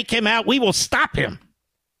will take him out. We will stop him.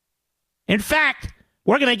 In fact,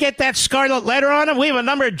 we're going to get that scarlet letter on him. We have a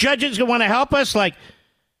number of judges who want to help us, like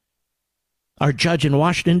our judge in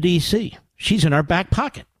Washington, D.C. She's in our back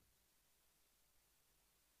pocket.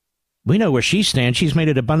 We know where she stands. She's made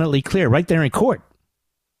it abundantly clear right there in court.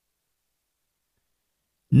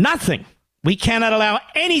 Nothing. We cannot allow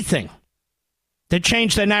anything to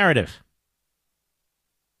change the narrative.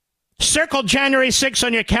 Circle January 6th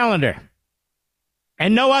on your calendar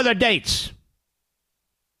and no other dates.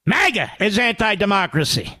 MAGA is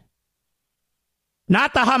anti-democracy.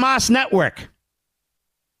 Not the Hamas network.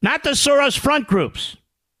 Not the Soros front groups.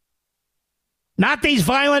 Not these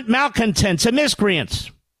violent malcontents and miscreants.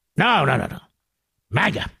 No.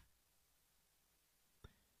 MAGA.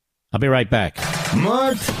 I'll be right back.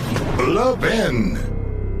 Mark Levin.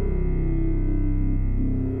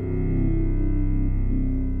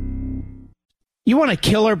 You want a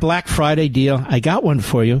killer Black Friday deal? I got one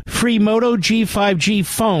for you. Free Moto G5G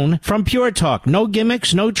phone from Pure Talk. No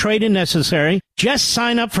gimmicks, no trade-in necessary. Just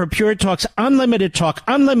sign up for Pure Talk's unlimited talk,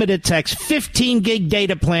 unlimited text, 15 gig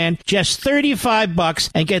data plan, just $35,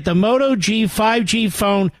 and get the Moto G5G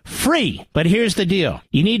phone free. But here's the deal.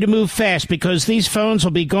 You need to move fast because these phones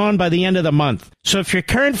will be gone by the end of the month. So if your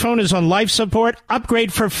current phone is on life support,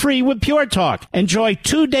 upgrade for free with Pure Talk. Enjoy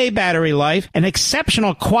 2-day battery life, an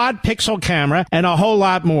exceptional quad pixel camera, and a whole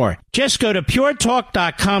lot more. Just go to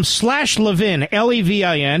puretalk.com/Levin,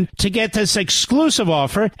 Levin, to get this exclusive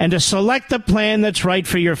offer and to select the plan that's right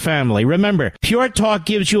for your family. Remember, Pure Talk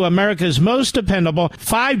gives you America's most dependable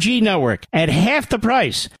 5G network at half the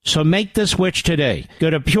price. So make the switch today. Go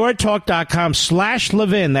to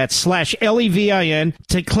puretalk.com/Levin, that's /Levin,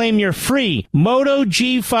 to claim your free Moto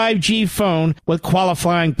G5G phone with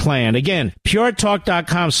qualifying plan. Again,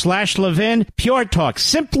 puretalk.com/Levin. Pure Talk,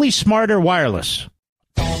 simply smarter wireless.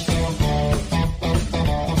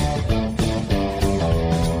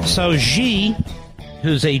 So Xi,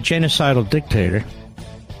 who's a genocidal dictator,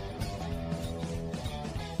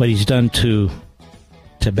 what he's done to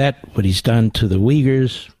Tibet, what he's done to the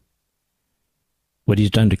Uyghurs, what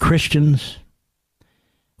he's done to Christians,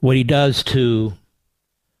 what he does to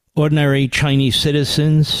ordinary Chinese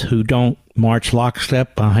citizens who don't march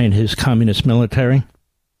lockstep behind his communist military.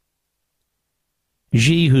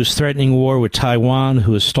 Xi, who's threatening war with Taiwan,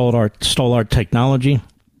 who has stole our technology,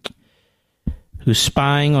 who's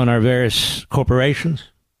spying on our various corporations,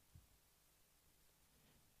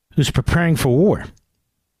 who's preparing for war.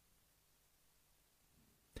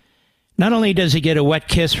 Not only does he get a wet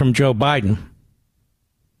kiss from Joe Biden,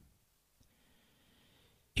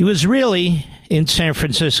 he was really in San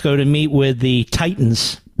Francisco to meet with the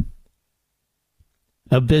titans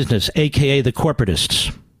of business, a.k.a. the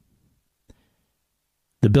corporatists,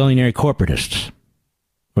 the billionaire corporatists,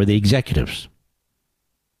 or the executives.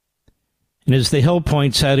 And as the Hill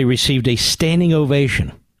points out, he received a standing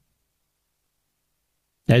ovation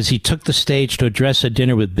as he took the stage to address a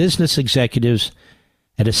dinner with business executives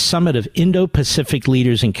at a summit of Indo-Pacific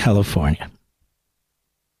leaders in California.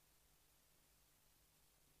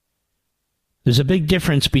 There's a big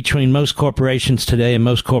difference between most corporations today and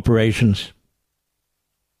most corporations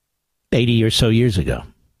 80 or so years ago.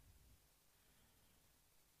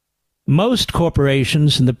 Most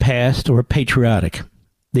corporations in the past were patriotic.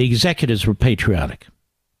 The executives were patriotic.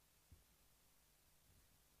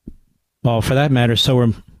 Well, for that matter, so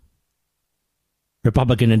were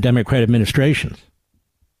Republican and Democrat administrations.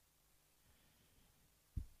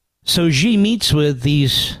 So Xi meets with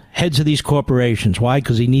these heads of these corporations. Why?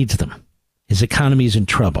 Because he needs them. His economy is in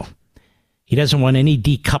trouble. He doesn't want any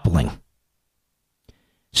decoupling.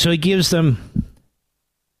 So he gives them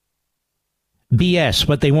BS,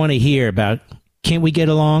 what they want to hear about. Can't we get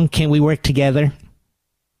along? Can't we work together?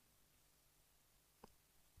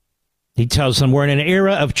 He tells them we're in an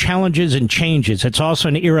era of challenges and changes. It's also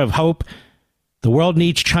an era of hope. The world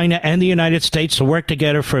needs China and the United States to work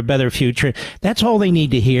together for a better future. That's all they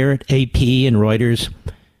need to hear at AP and Reuters,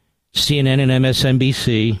 CNN and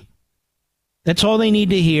MSNBC. That's all they need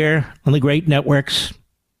to hear on the great networks.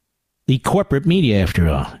 The corporate media, after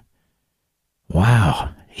all. Wow,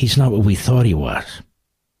 he's not what we thought he was.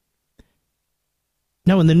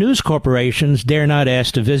 No, and the news corporations dare not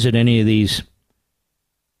ask to visit any of these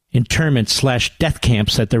internment/death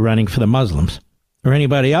camps that they're running for the Muslims or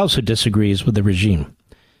anybody else who disagrees with the regime.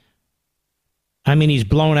 I mean, he's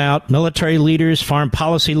blown out military leaders, foreign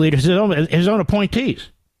policy leaders, his own appointees.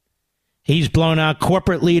 He's blown out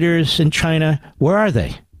corporate leaders in China. Where are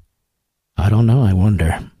they? I don't know, I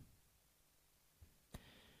wonder.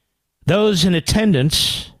 Those in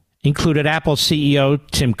attendance included Apple CEO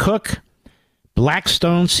Tim Cook,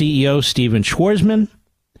 Blackstone CEO Steven Schwarzman,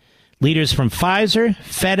 leaders from Pfizer,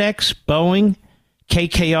 FedEx, Boeing,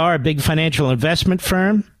 KKR, a big financial investment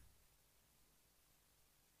firm.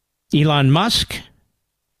 Elon Musk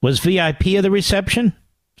was VIP of the reception.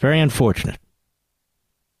 Very unfortunate.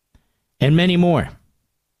 And many more.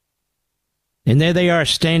 And there they are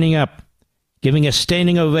standing up, giving a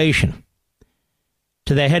standing ovation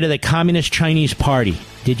to the head of the Communist Chinese Party.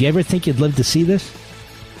 Did you ever think you'd live to see this?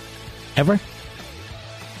 Ever?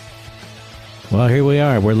 Well, here we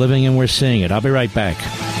are. We're living and we're seeing it. I'll be right back.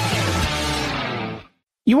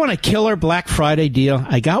 You want a killer Black Friday deal?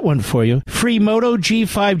 I got one for you. Free Moto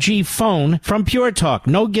G5G phone from Pure Talk.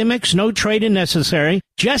 No gimmicks, no trade-in necessary.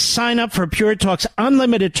 Just sign up for Pure Talk's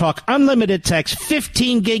unlimited talk, unlimited text,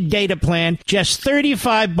 15 gig data plan, just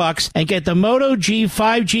 $35 and get the Moto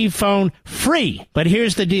G5G phone free. But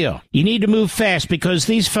here's the deal. You need to move fast because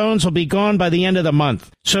these phones will be gone by the end of the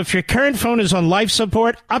month. So if your current phone is on life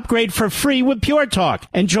support, upgrade for free with Pure Talk.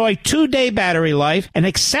 Enjoy 2-day battery life, an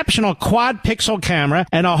exceptional quad pixel camera,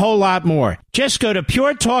 and a whole lot more. Just go to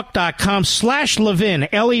puretalk.com/Levin,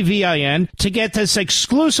 Levin, to get this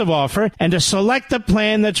exclusive offer and to select the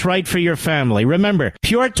plan that's right for your family. Remember,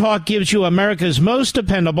 Pure Talk gives you America's most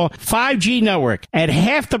dependable 5G network at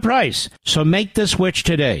half the price. So make the switch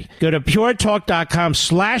today. Go to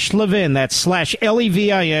puretalk.com/Levin, that's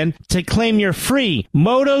 /Levin, to claim your free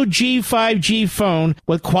Moto G5G phone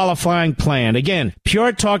with qualifying plan. Again,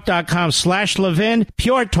 puretalk.com/Levin.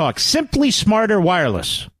 Pure Talk, simply smarter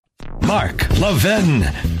wireless. Mark Levin,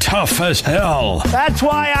 tough as hell. That's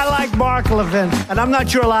why I like Mark Levin. And I'm not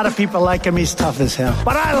sure a lot of people like him. He's tough as hell.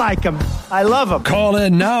 But I like him. I love him. Call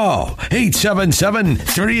in now.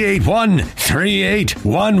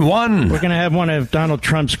 877-381-3811. We're going to have one of Donald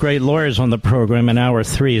Trump's great lawyers on the program in hour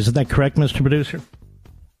 3. Isn't that correct, Mr. Producer?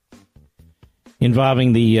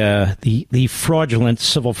 Involving the fraudulent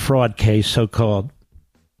civil fraud case, so-called,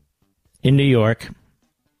 in New York.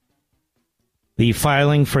 The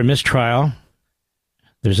filing for mistrial.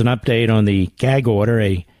 There's an update on the gag order.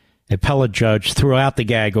 A appellate judge threw out the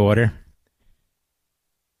gag order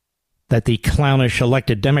that the clownish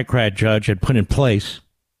elected Democrat judge had put in place,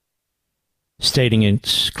 stating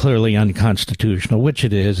it's clearly unconstitutional, which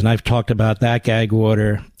it is. And I've talked about that gag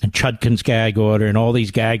order and Chutkin's gag order and all these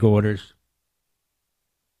gag orders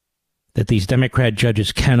that these Democrat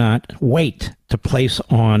judges cannot wait to place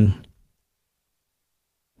on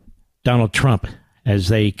Donald Trump as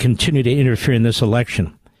they continue to interfere in this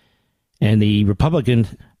election. And the Republican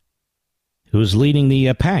who is leading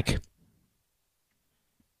the pack,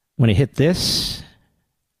 when he hit this,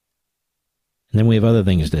 and then we have other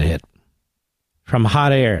things to hit. From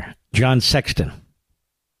Hot Air, John Sexton.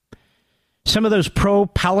 Some of those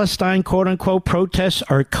pro-Palestine, quote-unquote, protests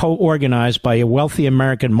are co-organized by a wealthy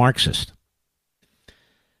American Marxist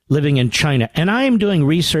living in China. And I am doing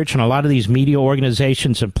research on a lot of these media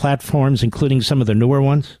organizations and platforms, including some of the newer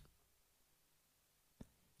ones.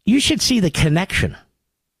 You should see the connection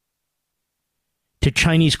to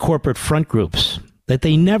Chinese corporate front groups that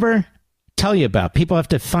they never tell you about. People have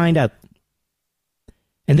to find out.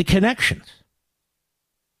 And the connections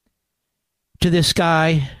to this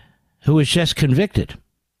guy who was just convicted.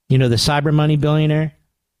 You know, the cyber money billionaire.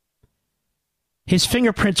 His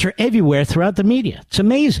fingerprints are everywhere throughout the media. It's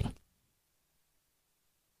amazing.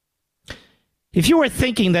 If you were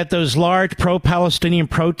thinking that those large pro-Palestinian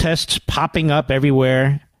protests popping up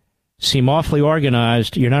everywhere seem awfully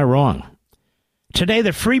organized, you're not wrong. Today,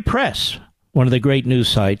 the Free Press, one of the great news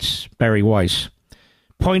sites, Barry Weiss,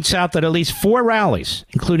 points out that at least 4 rallies,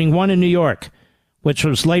 including one in New York, which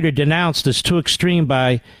was later denounced as too extreme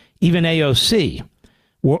by even AOC,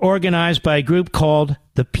 were organized by a group called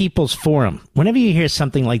the People's Forum. Whenever you hear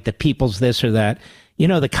something like the People's this or that, you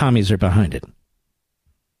know the commies are behind it.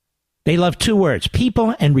 They love 2 words,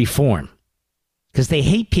 people and reform, because they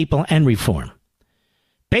hate people and reform.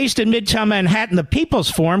 Based in Midtown Manhattan, the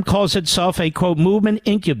People's Forum calls itself a, quote, movement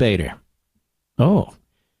incubator. Oh.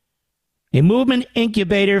 A movement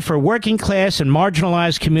incubator for working class and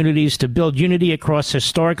marginalized communities to build unity across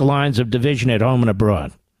historic lines of division at home and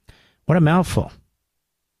abroad. What a mouthful.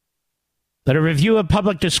 But a review of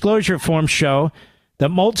public disclosure forms show that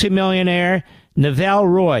multimillionaire Neville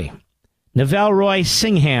Roy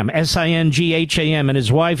Singham, S-I-N-G-H-A-M, and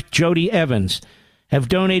his wife Jody Evans have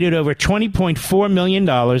donated over $20.4 million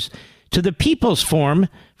to the People's Forum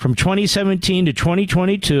from 2017 to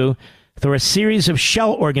 2022 through a series of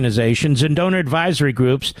shell organizations and donor advisory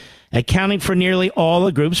groups, accounting for nearly all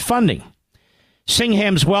the group's funding.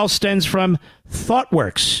 Singham's wealth stems from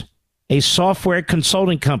ThoughtWorks, a software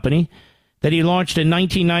consulting company that he launched in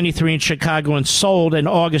 1993 in Chicago and sold in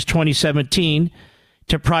August 2017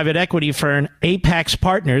 to private equity firm Apex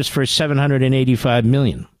Partners for $785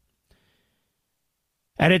 million.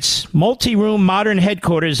 At its multi-room modern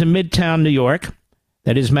headquarters in Midtown New York,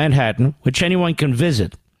 that is Manhattan, which anyone can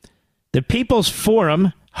visit, the People's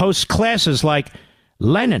Forum hosts classes like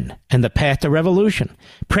Lenin and the Path to Revolution,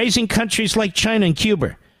 praising countries like China and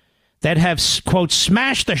Cuba that have, quote,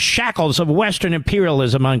 smashed the shackles of Western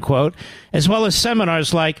imperialism, unquote, as well as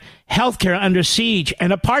seminars like Healthcare Under Siege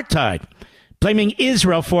and Apartheid, blaming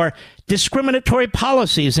Israel for discriminatory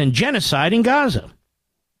policies and genocide in Gaza.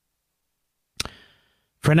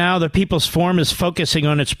 For now, the People's Forum is focusing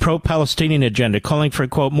on its pro-Palestinian agenda, calling for,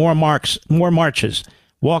 quote, more marches,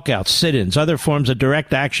 walkouts, sit-ins, other forms of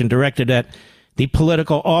direct action directed at the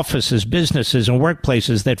political offices, businesses, and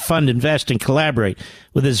workplaces that fund, invest, and collaborate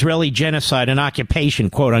with Israeli genocide and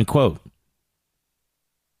occupation, quote unquote.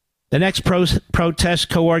 The next protest,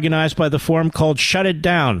 co-organized by the forum called Shut It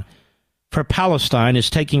Down for Palestine, is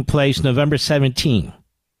taking place November 17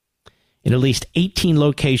 in at least 18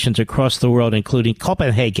 locations across the world, including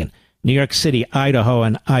Copenhagen, New York City, Idaho,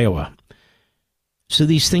 and Iowa. So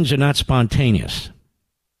these things are not spontaneous.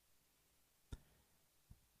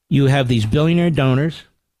 You have these billionaire donors.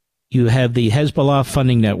 You have the Hezbollah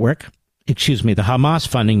funding network, the Hamas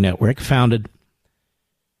funding network, founded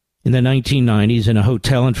in the 1990s in a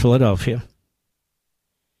hotel in Philadelphia.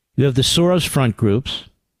 You have the Soros front groups.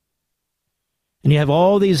 And you have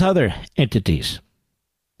all these other entities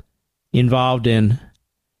involved in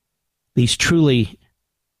these truly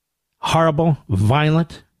horrible,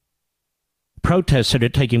 violent protests that are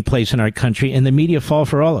taking place in our country, and the media fall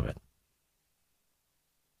for all of it.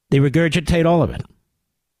 They regurgitate all of it.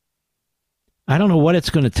 I don't know what it's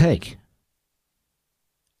going to take.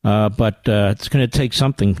 But it's going to take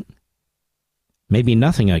something, maybe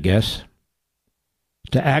nothing, I guess,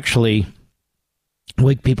 to actually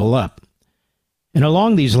wake people up. And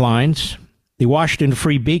along these lines, the Washington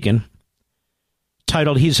Free Beacon,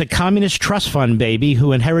 titled, "He's a Communist Trust Fund Baby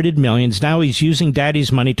Who Inherited Millions. Now He's Using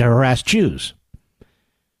Daddy's Money to Harass Jews."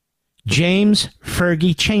 James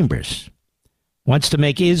Fergie Chambers wants to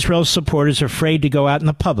make Israel's supporters afraid to go out in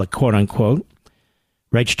the public, quote unquote,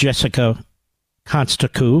 writes Jessica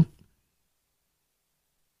Konstaku.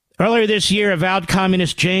 Earlier this year, avowed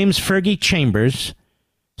communist James Fergie Chambers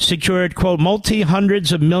secured, quote,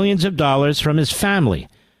 multi-hundreds of millions of dollars from his family,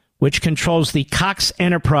 which controls the Cox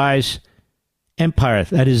Enterprise empire,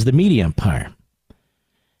 that is the media empire.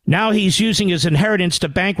 Now he's using his inheritance to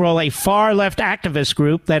bankroll a far-left activist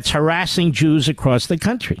group that's harassing Jews across the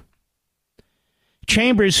country.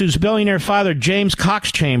 Chambers, whose billionaire father, James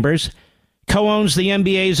Cox Chambers, co-owns the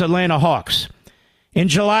NBA's Atlanta Hawks, in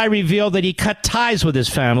July revealed that he cut ties with his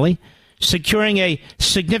family, securing a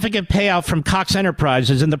significant payout from Cox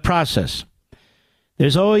Enterprises in the process.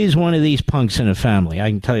 There's always one of these punks in a family, I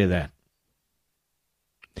can tell you that.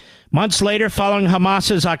 Months later, following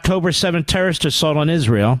Hamas's October 7th terrorist assault on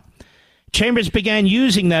Israel, Chambers began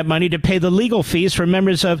using that money to pay the legal fees for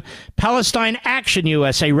members of Palestine Action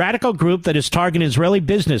US, a radical group that is targeting Israeli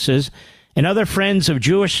businesses and other friends of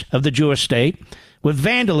the Jewish state with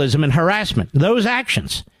vandalism and harassment. Those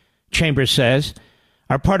actions, Chambers says,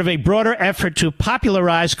 are part of a broader effort to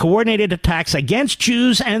popularize coordinated attacks against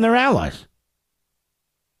Jews and their allies.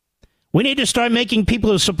 We need to start making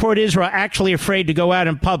people who support Israel actually afraid to go out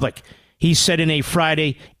in public, he said in a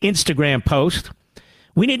Friday Instagram post.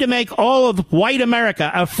 We need to make all of white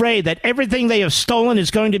America afraid that everything they have stolen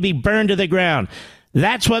is going to be burned to the ground.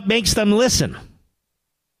 That's what makes them listen.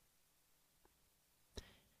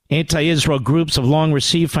 Anti-Israel groups have long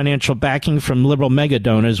received financial backing from liberal mega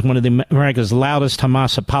donors. One of America's loudest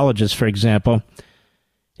Hamas apologists, for example,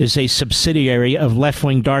 is a subsidiary of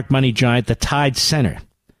left-wing dark money giant, the Tide Center.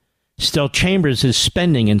 Still, Chambers'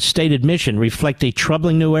 spending and stated mission reflect a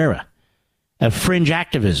troubling new era of fringe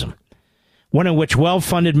activism, one in which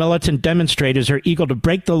well-funded militant demonstrators are eager to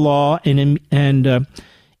break the law and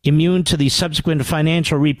immune to the subsequent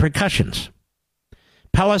financial repercussions.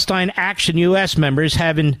 Palestine Action U.S. members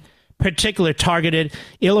have in particular targeted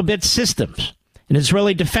Elbit Systems, an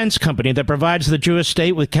Israeli defense company that provides the Jewish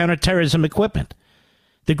state with counterterrorism equipment.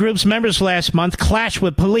 The group's members last month clashed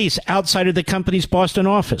with police outside of the company's Boston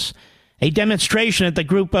office. A demonstration that the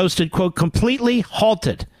group boasted, quote, completely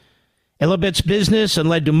halted Elbit's business and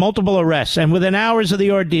led to multiple arrests. And within hours of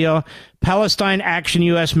the ordeal, Palestine Action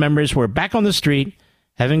U.S. members were back on the street,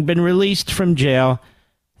 having been released from jail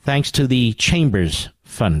thanks to the Chambers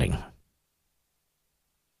funding.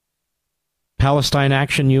 Palestine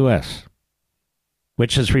Action U.S.,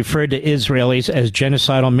 which has referred to Israelis as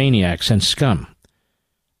genocidal maniacs and scum,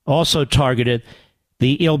 also targeted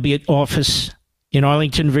the Elbit office in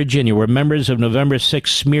Arlington, Virginia, where members of November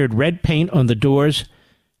 6 smeared red paint on the doors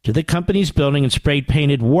to the company's building and sprayed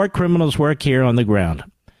painted "War criminals work here" on the ground.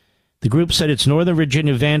 The group said its Northern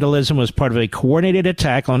Virginia vandalism was part of a coordinated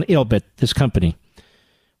attack on Elbit, this company,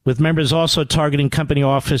 with members also targeting company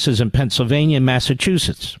offices in Pennsylvania and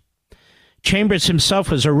Massachusetts. Chambers himself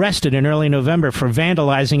was arrested in early November for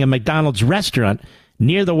vandalizing a McDonald's restaurant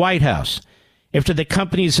near the White House after the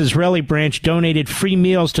company's Israeli branch donated free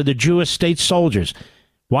meals to the Jewish state soldiers.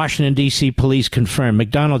 Washington, D.C. police confirmed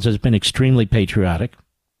McDonald's has been extremely patriotic.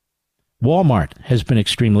 Walmart has been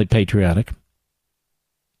extremely patriotic.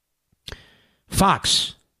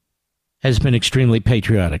 Fox has been extremely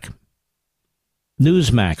patriotic.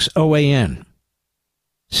 Newsmax, OAN,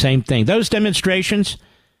 same thing. Those demonstrations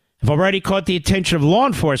have already caught the attention of law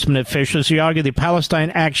enforcement officials who argue the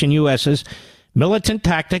Palestine Action U.S.'s militant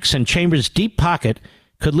tactics and Chambers' deep pocket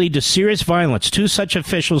could lead to serious violence. Two such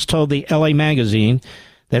officials told the LA Magazine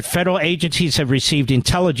that federal agencies have received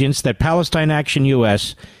intelligence that Palestine Action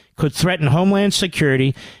U.S. could threaten homeland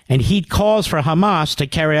security and heed calls for Hamas to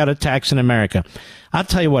carry out attacks in America. I'll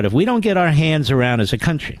tell you what, if we don't get our hands around as a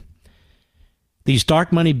country these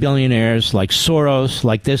dark money billionaires like Soros,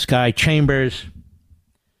 like this guy Chambers,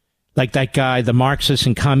 like that guy, the Marxists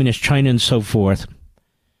in communist China and so forth,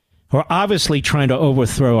 who are obviously trying to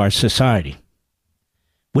overthrow our society.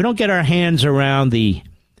 We don't get our hands around the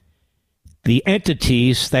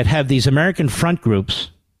entities that have these American front groups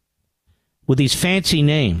with these fancy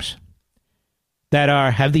names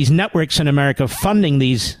that have these networks in America funding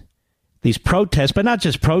these protests, but not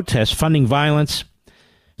just protests, funding violence,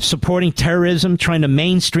 supporting terrorism, trying to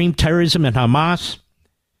mainstream terrorism and Hamas,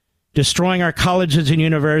 destroying our colleges and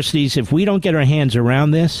universities. If we don't get our hands around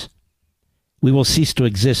this, we will cease to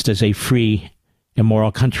exist as a free and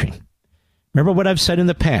moral country. Remember what I've said in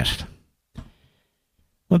the past.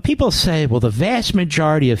 When people say, well, the vast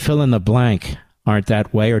majority of fill in the blank aren't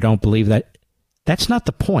that way or don't believe that, that's not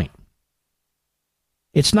the point.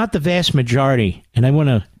 It's not the vast majority. And I want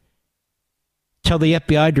to tell the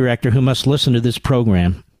FBI director who must listen to this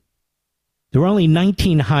program, there were only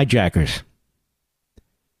 19 hijackers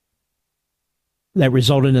that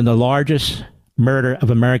resulted in the largest murder of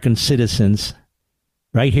American citizens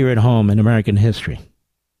right here at home in American history.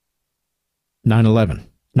 9/11.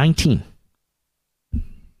 19.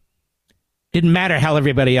 Didn't matter how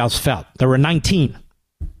everybody else felt. There were 19.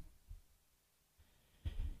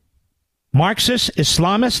 Marxists,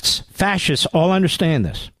 Islamists, fascists all understand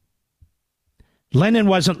this. Lenin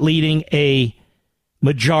wasn't leading a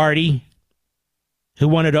majority who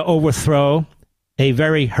wanted to overthrow a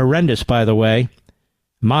very horrendous, by the way,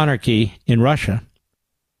 monarchy in Russia.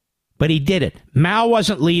 But he did it. Mao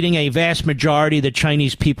wasn't leading a vast majority of the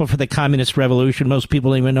Chinese people for the communist revolution. Most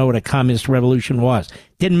people didn't even know what a communist revolution was.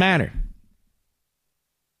 Didn't matter.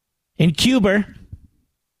 In Cuba,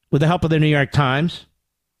 with the help of the New York Times,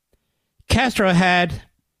 Castro had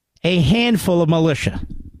a handful of militia.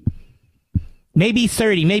 Maybe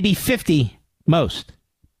 30, maybe 50 most.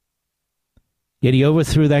 Yet he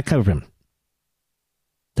overthrew that government.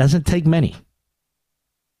 Doesn't take many.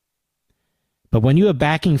 But when you have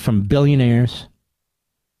backing from billionaires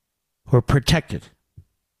who are protected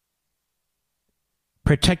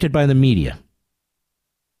by the media,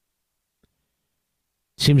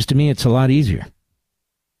 seems to me it's a lot easier.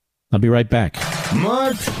 I'll be right back.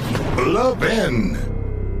 Mark Levin.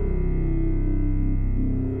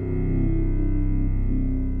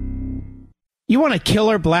 You want a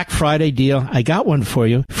killer Black Friday deal? I got one for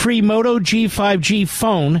you. Free Moto G5G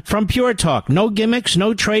phone from Pure Talk. No gimmicks,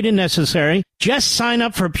 no trade-in necessary. Just sign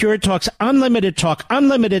up for Pure Talk's unlimited talk,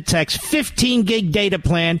 unlimited text, 15 gig data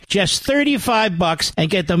plan, just $35,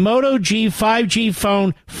 and get the Moto G5G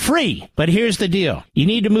phone free. But here's the deal. You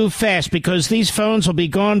need to move fast because these phones will be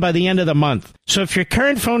gone by the end of the month. So if your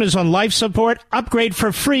current phone is on life support, upgrade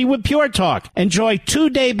for free with Pure Talk. Enjoy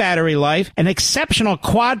 2-day battery life, an exceptional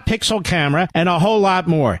quad pixel camera, and a whole lot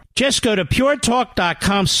more. Just go to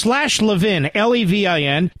puretalk.com/Levin,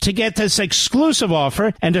 Levin, to get this exclusive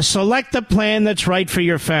offer and to select the plan that's right for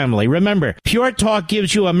your family. Remember, Pure Talk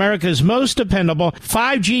gives you America's most dependable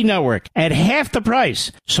 5G network at half the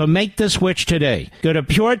price. So make the switch today. Go to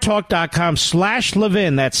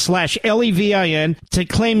puretalk.com/Levin, that's /Levin, to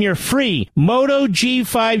claim your free Moto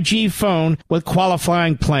G5G phone with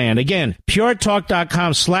qualifying plan. Again,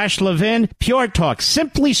 puretalk.com/Levin. Pure Talk,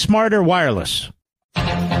 simply smarter wireless. We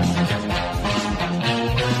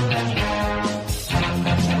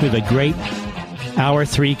have a great hour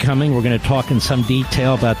 3 coming. We're going to talk in some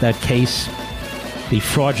detail about that case, the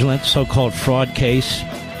fraudulent so-called fraud case.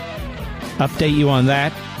 Update you on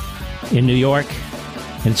that in New York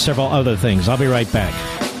and several other things. I'll be right back.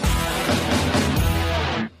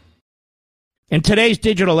 In today's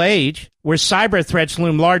digital age, where cyber threats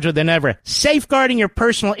loom larger than ever, safeguarding your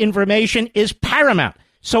personal information is paramount.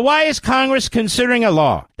 So why is Congress considering a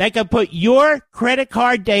law that could put your credit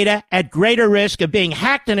card data at greater risk of being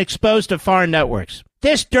hacked and exposed to foreign networks?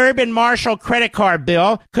 This Durbin-Marshall credit card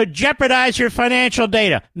bill could jeopardize your financial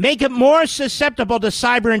data, make it more susceptible to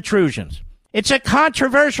cyber intrusions. It's a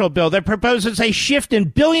controversial bill that proposes a shift in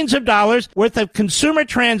billions of dollars worth of consumer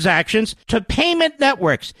transactions to payment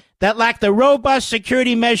networks that lack the robust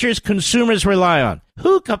security measures consumers rely on.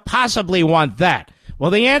 Who could possibly want that?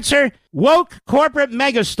 Well, the answer? Woke corporate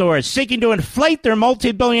megastores seeking to inflate their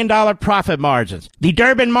multi-billion-dollar profit margins. The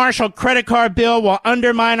Durbin-Marshall credit card bill will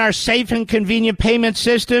undermine our safe and convenient payment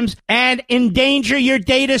systems and endanger your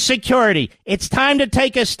data security. It's time to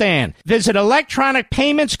take a stand. Visit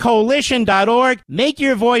electronicpaymentscoalition.org. Make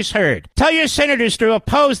your voice heard. Tell your senators to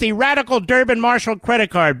oppose the radical Durbin-Marshall credit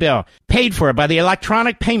card bill, paid for by the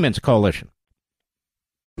Electronic Payments Coalition.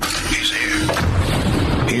 He's here.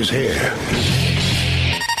 He's here.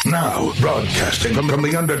 Now, broadcasting from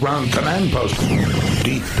the underground command post,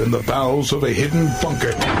 deep in the bowels of a hidden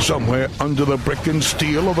bunker, somewhere under the brick and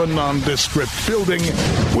steel of a nondescript building,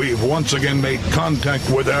 we've once again made contact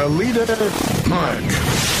with our leader, Mark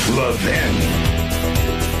Levin.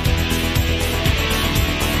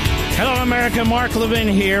 Hello, America. Mark Levin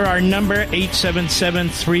here. Our number,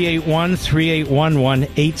 877-381-3811,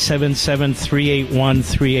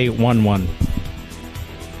 877-381-3811.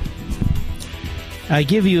 I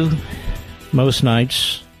give you most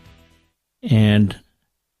nights and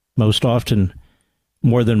most often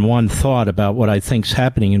more than one thought about what I think is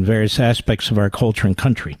happening in various aspects of our culture and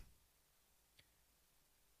country,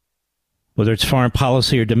 whether it's foreign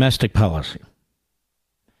policy or domestic policy.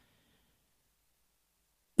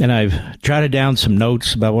 And I've jotted down some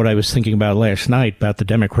notes about what I was thinking about last night about the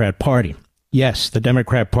Democrat Party. Yes, the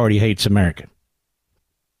Democrat Party hates America.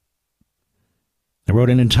 I wrote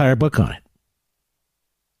an entire book on it.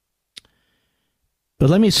 But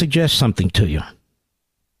let me suggest something to you.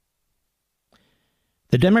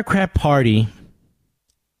 The Democrat Party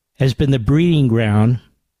has been the breeding ground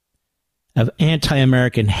of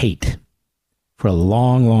anti-American hate for a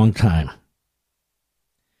long, long time.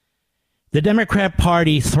 The Democrat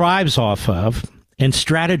Party thrives off of and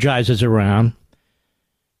strategizes around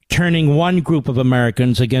turning one group of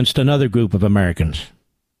Americans against another group of Americans,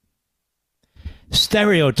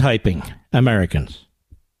 stereotyping Americans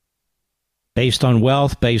based on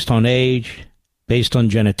wealth, based on age, based on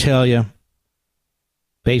genitalia,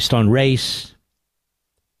 based on race,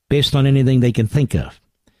 based on anything they can think of.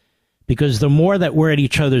 Because the more that we're at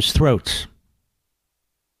each other's throats,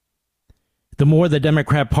 the more the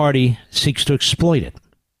Democrat Party seeks to exploit it.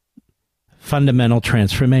 Fundamental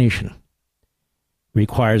transformation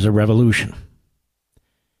requires a revolution.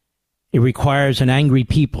 It requires an angry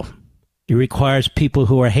people. It requires people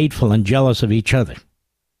who are hateful and jealous of each other.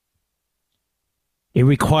 It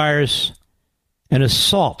requires an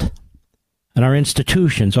assault on our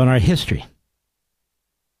institutions, on our history.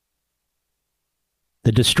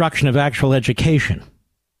 The destruction of actual education,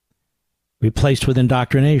 replaced with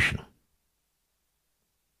indoctrination.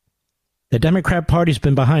 The Democrat Party's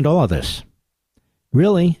been behind all of this,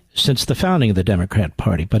 really, since the founding of the Democrat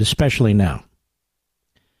Party, but especially now.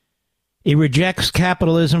 It rejects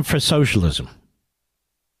capitalism for socialism.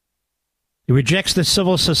 It rejects the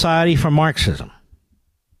civil society for Marxism.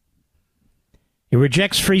 It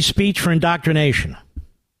rejects free speech for indoctrination.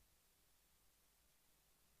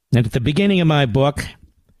 And at the beginning of my book,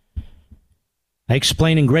 I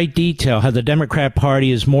explain in great detail how the Democrat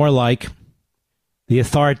Party is more like the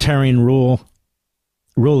authoritarian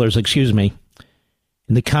rulers,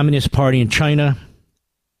 in the Communist Party in China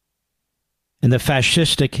and the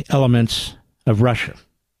fascistic elements of Russia.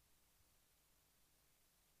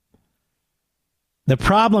 The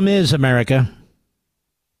problem is, America,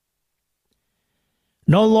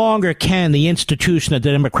 no longer can the institution of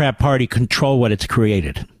the Democrat Party control what it's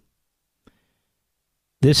created.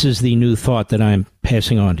 This is the new thought that I'm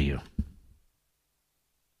passing on to you.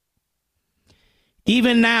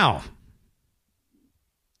 Even now,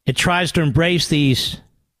 it tries to embrace these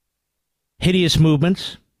hideous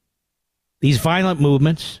movements, these violent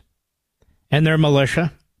movements, and their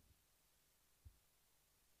militia.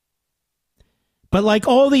 But like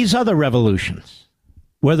all these other revolutions,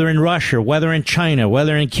 whether in Russia, whether in China,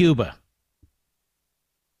 whether in Cuba,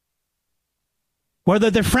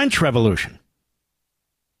 whether the French Revolution,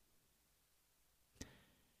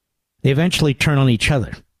 they eventually turn on each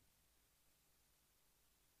other.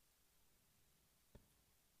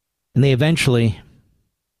 And they eventually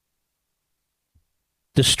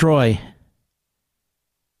destroy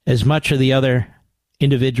as much of the other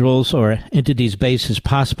individuals or entities' base as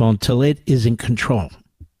possible until it is in control.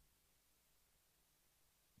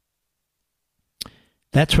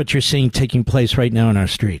 That's what you're seeing taking place right now in our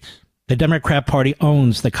streets. The Democrat Party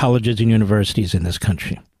owns the colleges and universities in this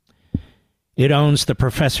country. It owns the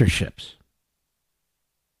professorships.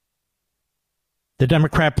 The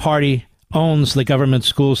Democrat Party owns the government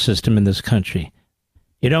school system in this country.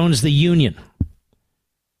 It owns the union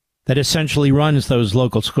that essentially runs those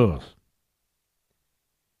local schools.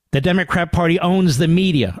 The Democrat Party owns the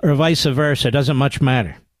media, or vice versa. It doesn't much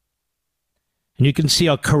matter. And you can see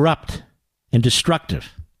how corrupt and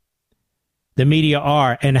destructive the media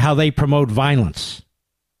are and how they promote violence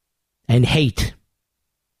and hate,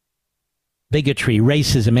 bigotry,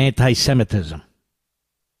 racism, anti-Semitism.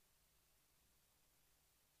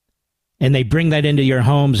 And they bring that into your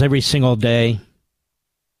homes every single day,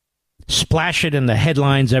 splash it in the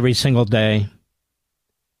headlines every single day.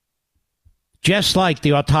 Just like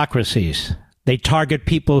the autocracies, they target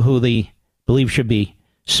people who they believe should be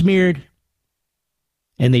smeared,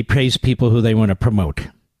 and they praise people who they want to promote.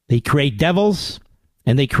 They create devils,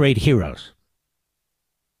 and they create heroes.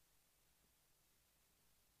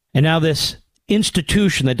 And now this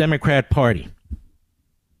institution, the Democrat Party,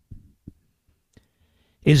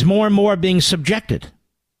 is more and more being subjected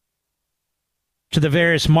to the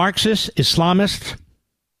various Marxist, Islamist,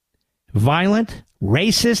 violent,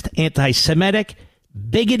 racist, anti-Semitic,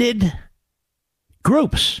 bigoted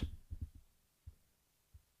groups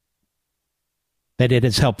that it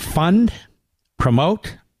has helped fund,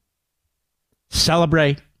 promote,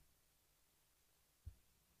 celebrate,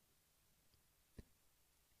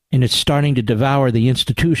 and it's starting to devour the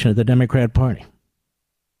institution of the Democrat Party.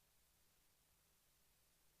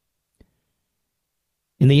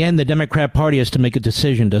 In the end, the Democrat Party has to make a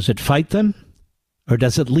decision. Does it fight them or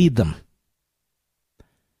does it lead them?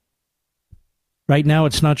 Right now,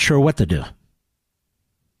 it's not sure what to do.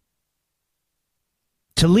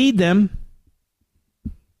 To lead them,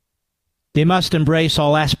 they must embrace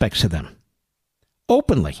all aspects of them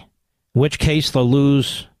openly, in which case they'll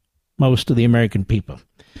lose most of the American people.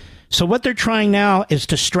 So what they're trying now is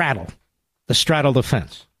to straddle the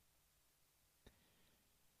fence.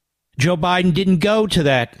 Joe Biden didn't go to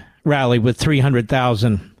that rally with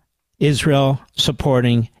 300,000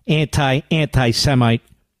 Israel-supporting anti-Semite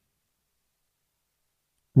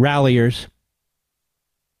ralliers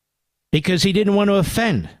because he didn't want to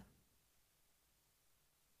offend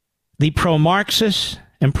the pro-Marxist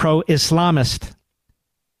and pro-Islamist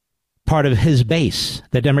part of his base,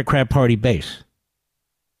 the Democrat Party base.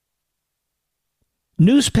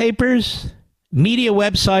 Newspapers, media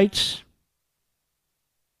websites,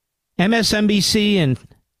 MSNBC and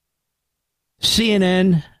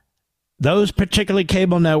CNN, those particular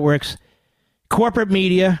cable networks, corporate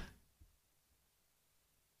media,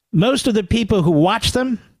 most of the people who watch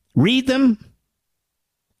them, read them,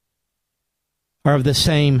 are of the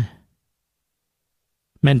same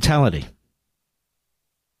mentality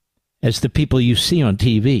as the people you see on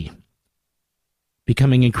TV,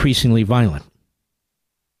 becoming increasingly violent.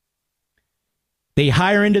 They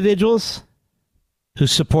hire individuals who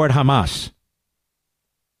support Hamas,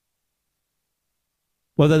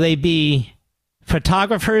 whether they be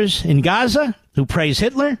photographers in Gaza who praise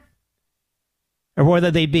Hitler, or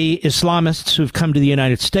whether they be Islamists who've come to the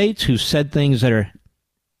United States, who've said things that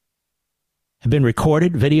have been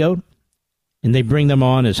recorded, videoed, and they bring them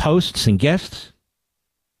on as hosts and guests.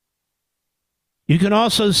 You can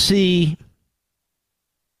also see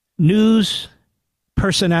news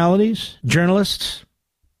personalities, journalists,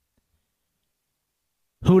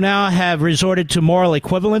 who now have resorted to moral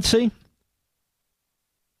equivalency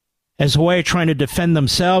as a way of trying to defend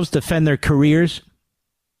themselves, defend their careers,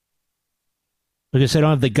 because they don't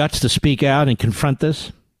have the guts to speak out and confront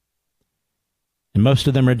this. And most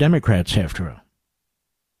of them are Democrats, after all.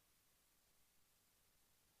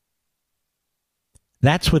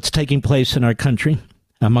 That's what's taking place in our country,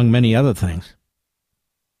 among many other things.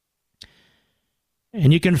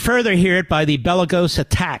 And you can further hear it by the bellicose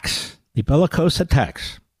attacks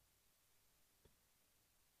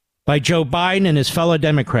by Joe Biden and his fellow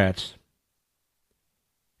Democrats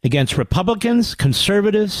against Republicans,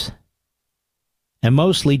 conservatives, and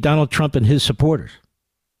mostly Donald Trump and his supporters.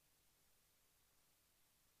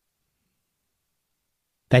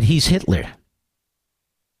 That he's Hitler.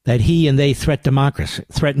 That he and they threaten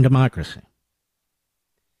democracy.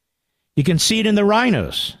 You can see it in the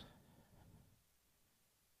rhinos,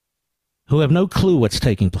 who have no clue what's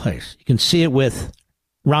taking place. You can see it with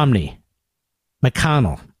Romney,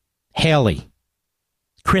 McConnell, Haley,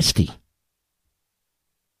 Christie,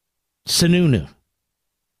 Sununu.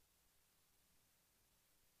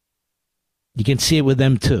 You can see it with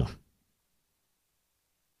them too.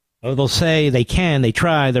 Oh, they'll say they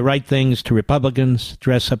try the right things to Republicans,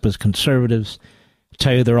 dress up as conservatives,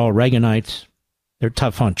 tell you they're all Reaganites, they're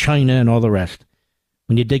tough on China and all the rest.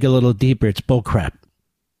 When you dig a little deeper, it's bullcrap.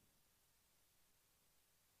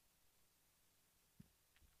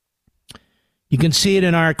 You can see it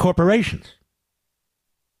in our corporations.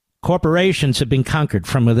 Corporations have been conquered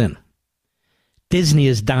from within. Disney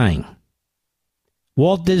is dying.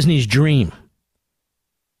 Walt Disney's dream,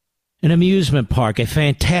 an amusement park, a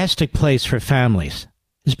fantastic place for families,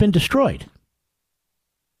 has been destroyed.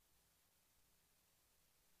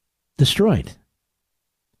 Destroyed.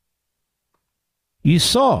 You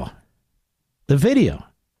saw the video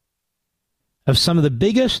of some of the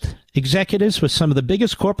biggest executives with some of the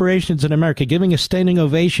biggest corporations in America giving a standing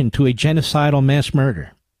ovation to a genocidal mass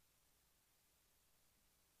murder.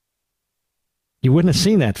 You wouldn't have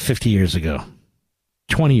seen that 50 years ago,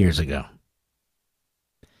 20 years ago.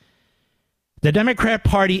 The Democrat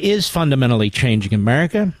Party is fundamentally changing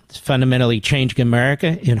America. It's fundamentally changing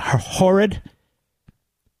America in horrid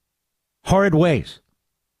ways.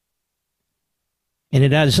 And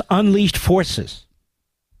it has unleashed forces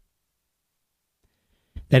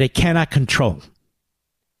that it cannot control.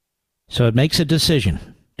 So it makes a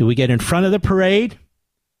decision. Do we get in front of the parade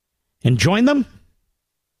and join them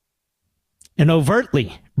and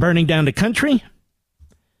overtly burning down the country?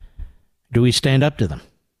 Do we stand up to them?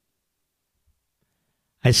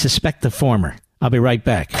 I suspect the former. I'll be right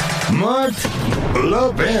back. Mark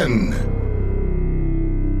Levin.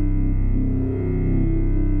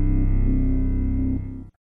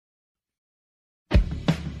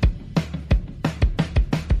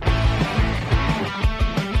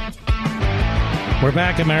 We're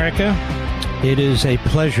back, America. It is a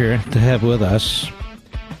pleasure to have with us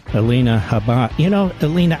Alina Habba. You know,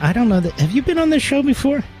 Alina, I don't know. Have you been on this show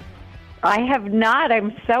before? I have not.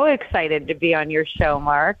 I'm so excited to be on your show,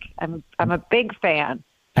 Mark. I'm a big fan.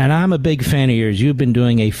 And I'm a big fan of yours. You've been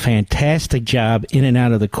doing a fantastic job in and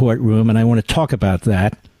out of the courtroom, and I want to talk about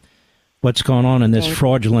that. What's going on in this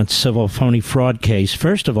fraudulent civil phony fraud case.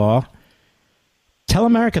 First of all, tell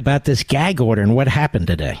America about this gag order and what happened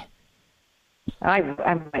today.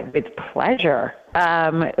 With pleasure.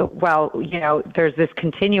 Well, you know, there's this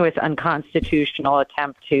continuous unconstitutional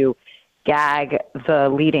attempt to gag the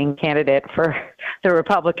leading candidate for the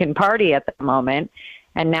Republican Party at the moment.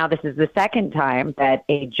 And now this is the second time that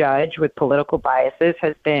a judge with political biases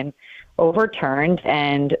has been overturned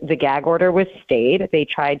and the gag order was stayed. They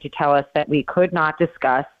tried to tell us that we could not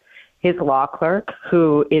discuss his law clerk,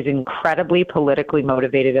 who is incredibly politically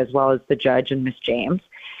motivated, as well as the judge and Miss James.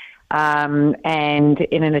 And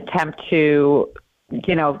in an attempt to,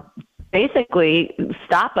 you know, basically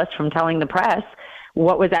stop us from telling the press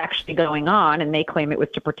what was actually going on, and they claim it was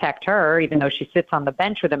to protect her, even though she sits on the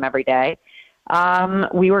bench with him every day,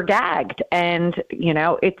 we were gagged. And, you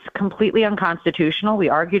know, it's completely unconstitutional. We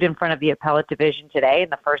argued in front of the appellate division today in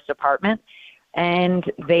the First Department, and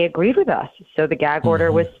they agreed with us. So the gag order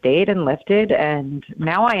was stayed and lifted, and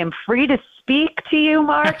now I am free to speak to you,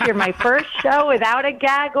 Mark. You're my first show without a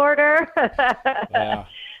gag order. Wow.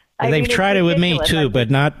 They've tried it with me too,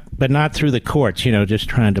 but not through the courts, you know, just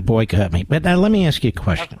trying to boycott me. But now let me ask you a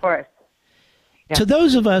question. Of course. To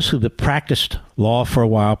those of us who've practiced law for a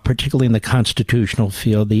while, particularly in the constitutional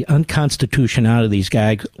field, the unconstitutionality of these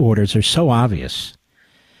gag orders are so obvious.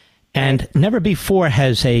 And never before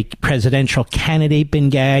has a presidential candidate been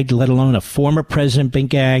gagged, let alone a former president been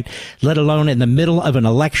gagged, let alone in the middle of an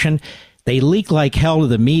election. They leak like hell to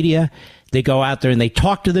the media. They go out there and they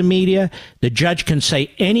talk to the media. The judge can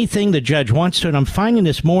say anything the judge wants to. And I'm finding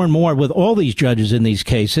this more and more with all these judges in these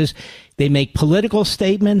cases. They make political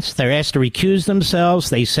statements. They're asked to recuse themselves.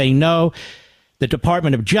 They say no. The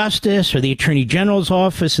Department of Justice or the Attorney General's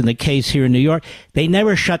office in the case here in New York, they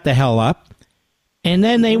never shut the hell up. And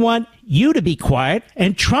then they want you to be quiet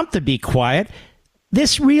and Trump to be quiet.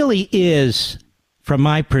 This really is, from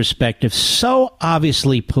my perspective, so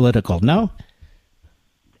obviously political, no?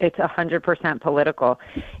 It's 100% political.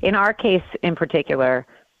 In our case in particular,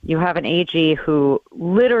 you have an AG who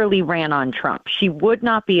literally ran on Trump. She would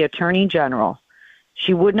not be Attorney General.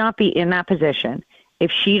 She would not be in that position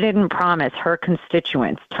if she didn't promise her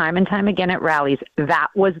constituents time and time again at rallies. That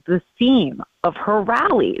was the theme of her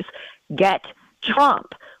rallies. Get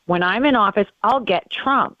Trump. When I'm in office, I'll get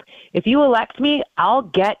Trump. If you elect me, I'll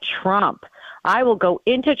get Trump. I will go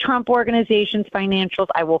into Trump organizations' financials.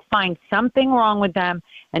 I will find something wrong with them,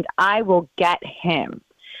 and I will get him.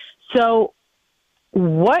 So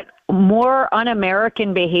what more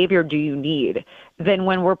un-American behavior do you need than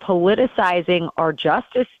when we're politicizing our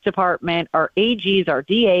Justice Department, our AGs, our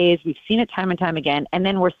DAs? We've seen it time and time again. And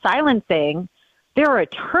then we're silencing their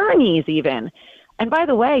attorneys even. And by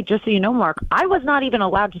the way, just so you know, Mark, I was not even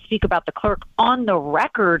allowed to speak about the clerk on the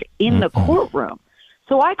record in the courtroom.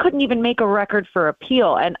 So I couldn't even make a record for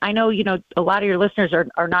appeal. And I know, you know, a lot of your listeners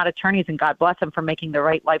are not attorneys, and God bless them for making the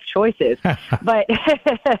right life choices. But,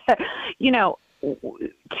 you know,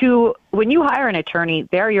 when you hire an attorney,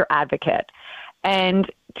 they're your advocate.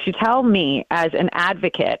 And to tell me as an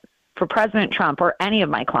advocate for President Trump or any of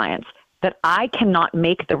my clients that I cannot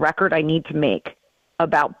make the record I need to make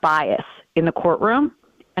about bias in the courtroom,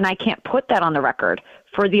 and I can't put that on the record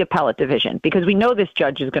for the appellate division because we know this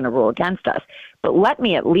judge is going to rule against us. But let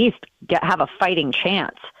me at least have a fighting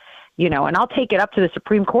chance, you know, and I'll take it up to the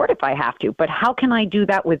Supreme Court if I have to. But how can I do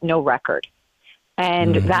that with no record?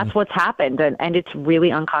 And that's what's happened, and it's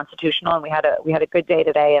really unconstitutional. And we had a good day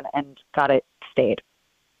today, and got it stayed.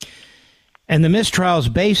 And the mistrial is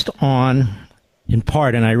based on, in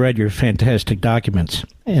part, and I read your fantastic documents,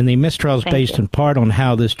 and the mistrial is based in part on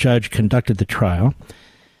how this judge conducted the trial,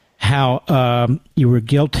 how you were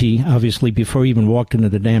guilty, obviously, before you even walked into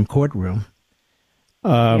the damn courtroom,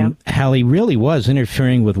 how he really was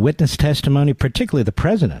interfering with witness testimony, particularly the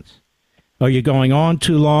president's. Oh, you're going on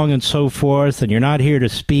too long and so forth, and you're not here to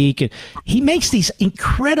speak. He makes these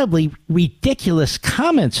incredibly ridiculous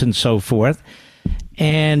comments and so forth.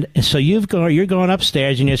 And so you're going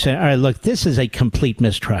upstairs and you're saying, all right, look, this is a complete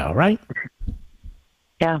mistrial, right?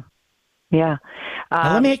 Yeah. Yeah.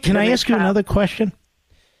 Can I ask you another question?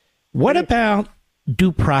 What about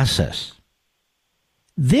due process?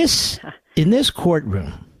 In this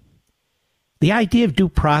courtroom, the idea of due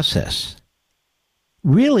process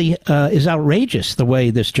really is outrageous, the way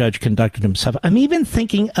this judge conducted himself. I'm even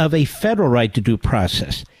thinking of a federal right to due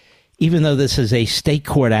process, even though this is a state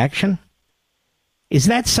court action. Is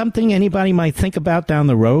that something anybody might think about down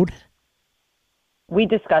the road? We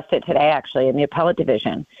discussed it today, actually, in the appellate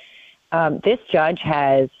division. This judge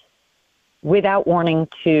has, without warning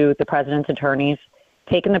to the president's attorneys,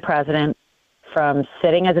 taken the president from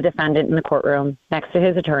sitting as a defendant in the courtroom next to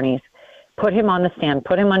his attorneys, put him on the stand,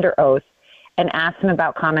 put him under oath, and asked him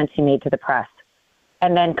about comments he made to the press,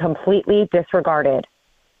 and then completely disregarded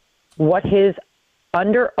what his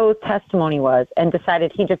under oath testimony was and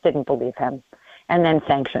decided he just didn't believe him and then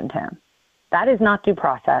sanctioned him. That is not due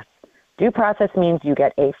process. Due process means you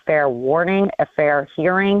get a fair warning, a fair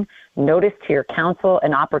hearing, notice to your counsel,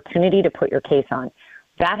 an opportunity to put your case on.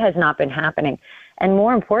 That has not been happening. And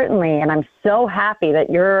more importantly, and I'm so happy that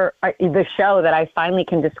you're the show that I finally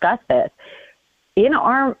can discuss this, in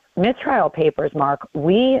our mistrial papers, Mark,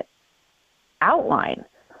 we outline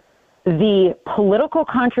the political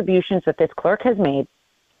contributions that this clerk has made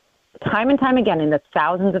time and time again in the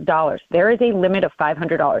thousands of dollars. There is a limit of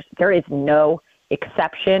 $500. There is no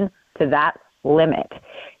exception to that limit.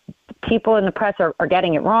 People in the press are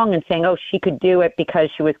getting it wrong and saying, oh, she could do it because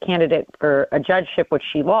she was candidate for a judgeship, which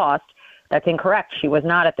she lost. That's incorrect. She was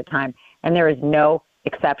not at the time. And there is no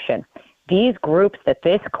exception. These groups that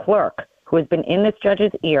this clerk, who has been in this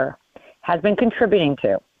judge's ear, has been contributing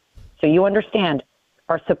to, so you understand,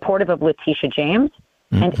 are supportive of Letitia James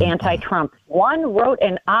and anti-Trump. One wrote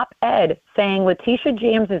an op-ed saying Letitia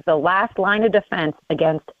James is the last line of defense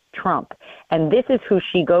against Trump. And this is who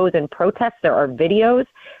she goes and protests. There are videos.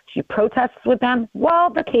 She protests with them while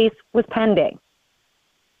the case was pending.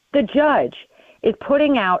 The judge is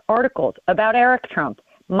putting out articles about Eric Trump,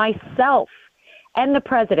 myself, and the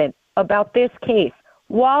president about this case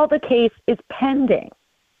while the case is pending.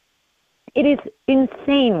 It is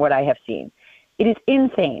insane what I have seen. It is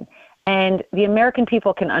insane. And the American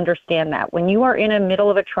people can understand that. When you are in the middle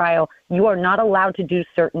of a trial, you are not allowed to do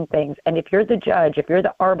certain things. And if you're the judge, if you're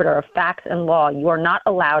the arbiter of facts and law, you are not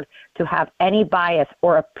allowed to have any bias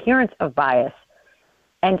or appearance of bias.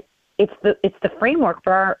 And it's the framework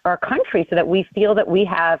for our country so that we feel that we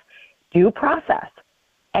have due process.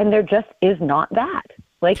 And there just is not that.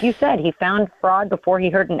 Like you said, he found fraud before he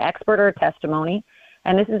heard an expert or a testimony,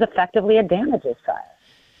 and this is effectively a damages trial.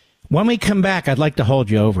 When we come back, I'd like to hold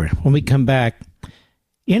you over. When we come back,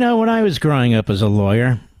 you know, when I was growing up as a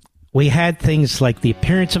lawyer, we had things like the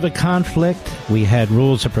appearance of a conflict. We had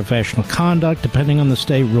rules of professional conduct, depending on the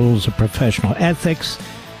state, rules of professional ethics.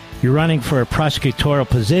 You're running for a prosecutorial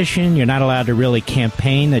position. You're not allowed to really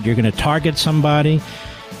campaign that you're going to target somebody.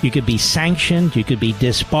 You could be sanctioned. You could be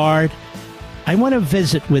disbarred. I want to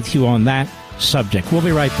visit with you on that subject. We'll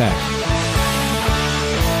be right back.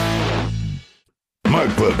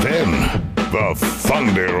 Mark Levin, the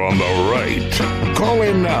thunder on the right. Call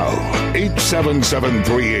in now,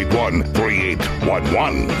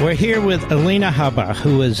 877-381-3811. We're here with Alina Habba,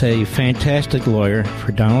 who is a fantastic lawyer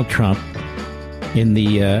for Donald Trump in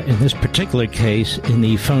this particular case, in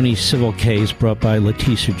the phony civil case brought by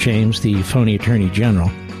Letitia James, the phony attorney general.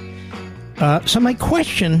 So my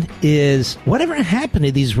question is, whatever happened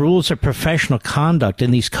to these rules of professional conduct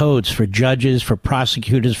and these codes for judges, for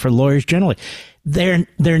prosecutors, for lawyers generally? They're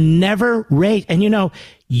never raised. And, you know,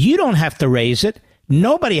 you don't have to raise it.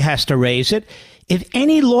 Nobody has to raise it. If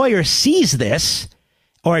any lawyer sees this,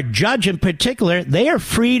 or a judge in particular, they are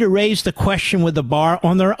free to raise the question with the bar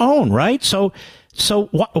on their own, right? So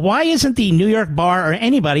why isn't the New York bar or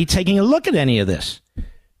anybody taking a look at any of this?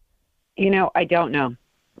 You know, I don't know.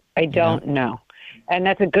 I don't know. And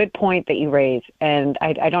that's a good point that you raise. And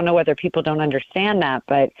I don't know whether people don't understand that,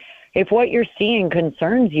 but if what you're seeing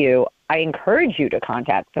concerns you, I encourage you to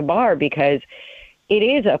contact the bar because it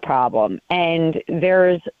is a problem. And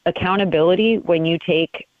there's accountability when you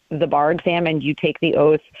take the bar exam and you take the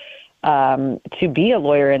oath to be a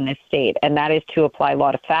lawyer in this state. And that is to apply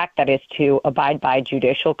law to fact. That is to abide by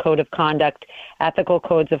judicial code of conduct, ethical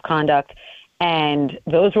codes of conduct. And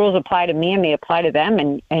those rules apply to me and they apply to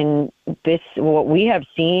them. And this, what we have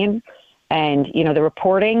seen, and, you know, the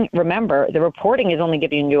reporting, remember, the reporting is only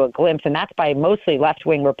giving you a glimpse, and that's by mostly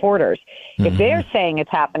left-wing reporters. Mm-hmm. If they're saying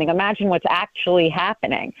it's happening, imagine what's actually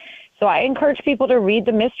happening. So I encourage people to read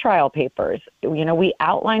the mistrial papers. You know, we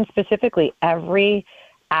outline specifically every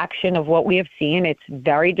action of what we have seen. It's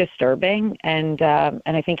very disturbing, and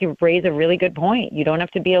I think you raise a really good point. You don't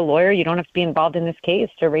have to be a lawyer. You don't have to be involved in this case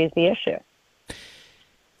to raise the issue.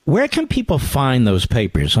 Where can people find those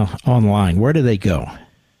papers online? Where do they go?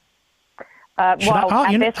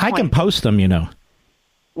 I can post them, you know.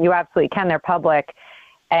 You absolutely can. They're public.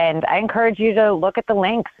 And I encourage you to look at the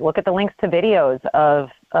links. Look at the links to videos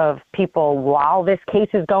of people while this case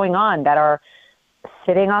is going on that are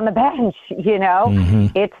sitting on the bench, you know.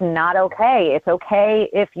 Mm-hmm. It's not okay. It's okay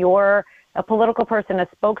if you're a political person, a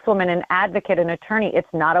spokeswoman, an advocate, an attorney.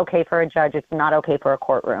 It's not okay for a judge. It's not okay for a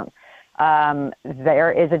courtroom.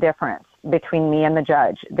 There is a difference between me and the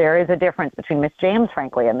judge. There is a difference between Miss James,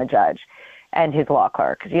 frankly, and the judge and his law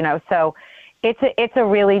clerk, you know. So it's a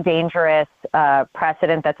really dangerous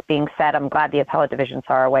precedent that's being set. I'm glad the appellate division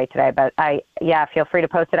saw our way today, but feel free to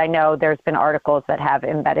post it. I know there's been articles that have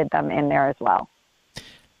embedded them in there as well.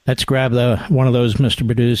 Let's grab one of those, Mr.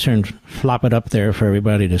 Producer, and flop it up there for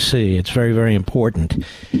everybody to see. It's very, very important.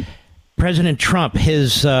 President Trump,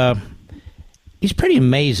 he's pretty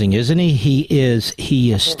amazing, isn't he? He is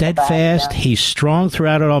steadfast. He's strong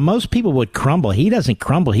throughout it all. Most people would crumble. He doesn't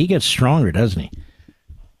crumble. He gets stronger, doesn't he?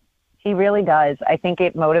 He really does. I think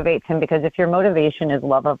it motivates him because if your motivation is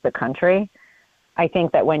love of the country, I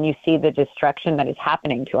think that when you see the destruction that is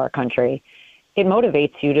happening to our country, it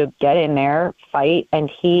motivates you to get in there, fight, and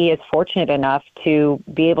he is fortunate enough to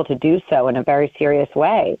be able to do so in a very serious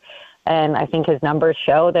way. And I think his numbers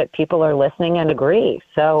show that people are listening and agree.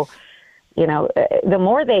 So, you know, the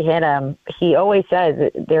more they hit him, he always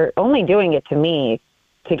says, they're only doing it to me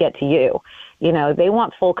to get to you. You know, they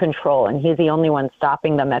want full control, and he's the only one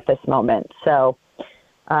stopping them at this moment. So,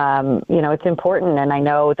 you know, it's important, and I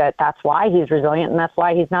know that that's why he's resilient, and that's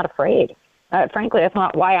why he's not afraid. Frankly, that's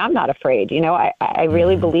not why I'm not afraid. You know, I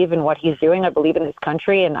really believe in what he's doing. I believe in this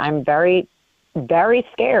country, and I'm very, very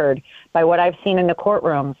scared by what I've seen in the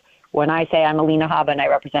courtrooms when I say I'm Alina Habba and I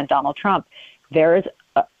represent Donald Trump, there is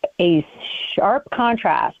a sharp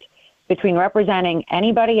contrast between representing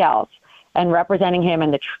anybody else and representing him,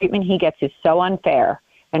 and the treatment he gets is so unfair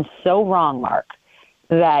and so wrong, Mark,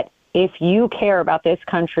 that if you care about this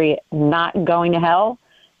country not going to hell,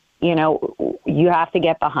 you know, you have to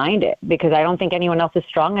get behind it, because I don't think anyone else is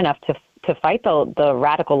strong enough to fight the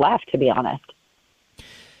radical left, to be honest.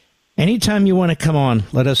 Anytime you want to come on,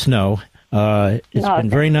 let us know. It's been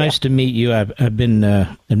very nice to meet you. I've been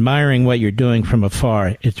admiring what you're doing from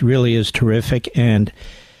afar. It really is terrific, and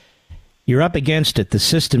you're up against it. The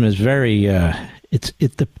system is very.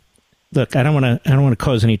 Look, I don't want to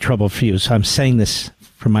cause any trouble for you, so I'm saying this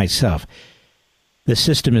for myself. The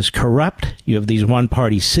system is corrupt. You have these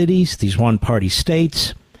one-party cities, these one-party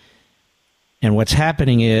states, and what's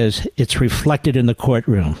happening is it's reflected in the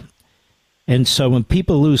courtroom. And so when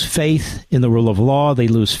people lose faith in the rule of law, they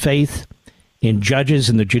lose faith in judges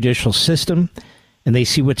in the judicial system, and they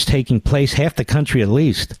see what's taking place, half the country at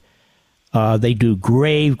least, they do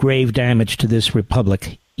grave, grave damage to this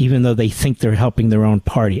republic, even though they think they're helping their own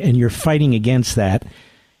party. And you're fighting against that,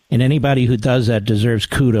 and anybody who does that deserves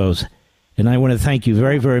kudos. And I want to thank you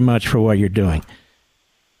very, very much for what you're doing.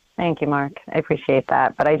 Thank you, Mark. I appreciate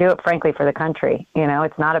that. But I do it, frankly, for the country. You know,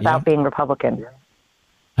 it's not about being Republican.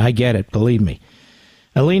 I get it. Believe me.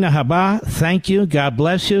 Alina Habba, thank you. God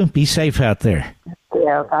bless you. Be safe out there.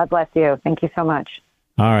 Yeah, God bless you. Thank you so much.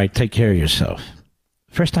 All right. Take care of yourself.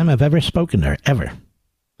 First time I've ever spoken to her, ever.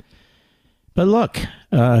 But look,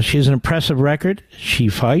 she has an impressive record. She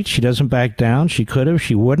fights. She doesn't back down. She could have.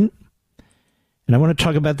 She wouldn't. And I want to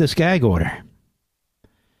talk about this gag order.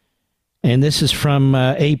 And this is from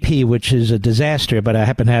AP, which is a disaster, but I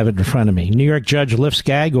happen to have it in front of me. New York judge lifts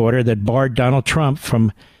gag order that barred Donald Trump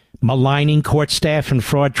from maligning court staff and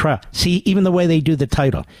fraud trial. See, even the way they do the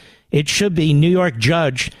title. It should be New York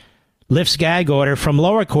judge lifts gag order from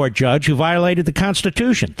lower court judge who violated the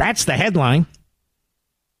Constitution. That's the headline.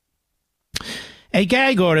 A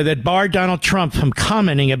gag order that barred Donald Trump from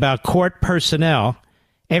commenting about court personnel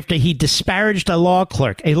after he disparaged a law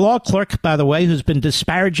clerk. A law clerk, by the way, who's been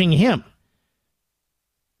disparaging him.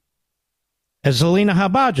 As Alina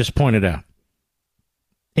Habba just pointed out,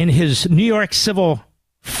 in his New York civil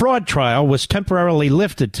fraud trial was temporarily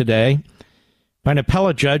lifted today by an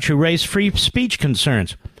appellate judge who raised free speech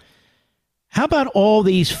concerns. How about all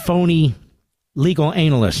these phony legal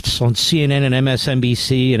analysts on CNN and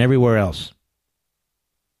MSNBC and everywhere else?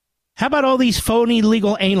 How about all these phony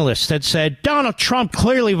legal analysts that said Donald Trump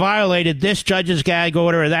clearly violated this judge's gag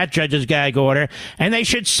order or that judge's gag order, and they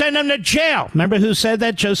should send him to jail? Remember who said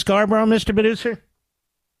that? Joe Scarborough, Mr. Producer?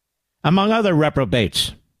 Among other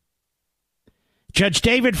reprobates. Judge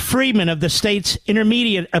David Friedman of the state's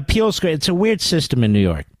Intermediate Appeals Court. It's a weird system in New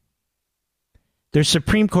York. Their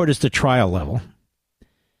Supreme Court is the trial level.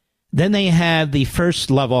 Then they have the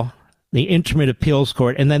first level, the Intermediate Appeals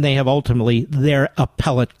Court, and then they have ultimately their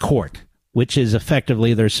appellate court, which is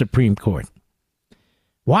effectively their Supreme Court.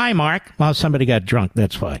 Why, Mark? Well, somebody got drunk,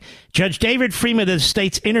 that's why. Judge David Friedman of the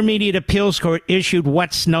state's Intermediate Appeals Court issued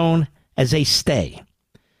what's known as a stay,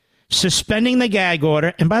 suspending the gag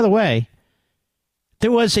order. And by the way,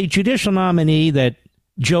 there was a judicial nominee that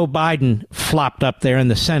Joe Biden flopped up there in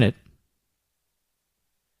the Senate.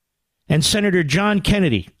 And Senator John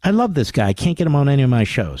Kennedy, I love this guy. I can't get him on any of my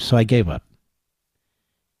shows, so I gave up.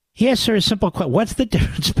 He asked her a simple question. What's the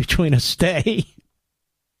difference between a stay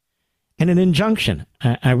and an injunction?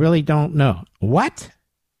 I really don't know. What?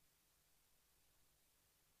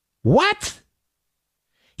 What?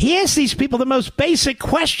 He asked these people the most basic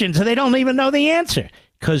questions, and they don't even know the answer.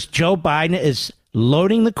 Because Joe Biden is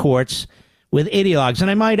loading the courts with ideologues.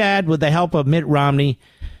 And I might add, with the help of Mitt Romney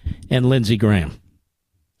and Lindsey Graham.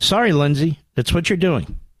 Sorry, Lindsey. That's what you're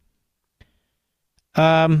doing.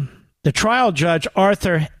 The trial judge,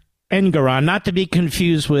 Arthur Engoron, not to be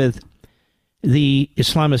confused with the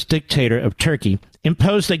Islamist dictator of Turkey,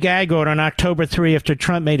 imposed a gag order on October 3 after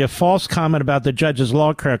Trump made a false comment about the judge's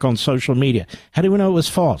law clerk on social media. How do we know it was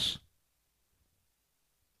false?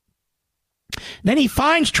 Then he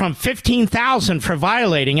fines Trump $15,000 for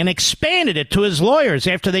violating and expanded it to his lawyers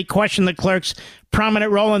after they questioned the clerk's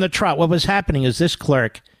prominent role in the trial. What was happening is this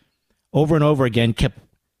clerk, over and over again, kept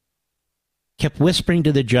whispering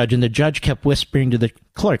to the judge, and the judge kept whispering to the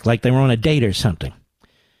clerk like they were on a date or something.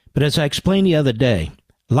 But as I explained the other day,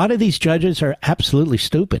 a lot of these judges are absolutely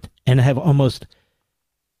stupid and have almost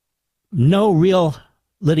no real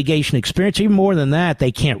litigation experience. Even more than that,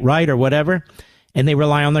 they can't write or whatever, and they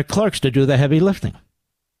rely on their clerks to do the heavy lifting.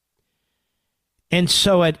 And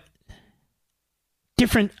so at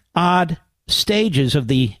different odd stages of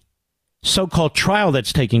the so-called trial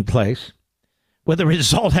that's taking place, where the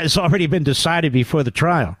result has already been decided before the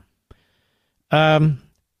trial.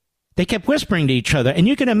 They kept whispering to each other. And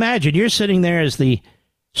you can imagine, you're sitting there as the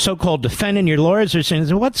so-called defendant, your lawyers are saying,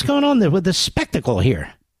 what's going on with the spectacle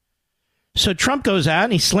here? So Trump goes out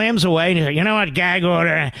and he slams away and he's like, you know what, gag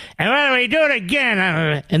order, and why don't we do it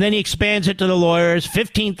again? And then he expands it to the lawyers,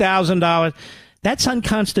 $15,000. That's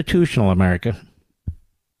unconstitutional, America.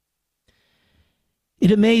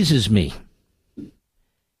 It amazes me.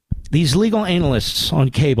 These legal analysts on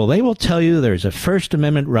cable, they will tell you there's a First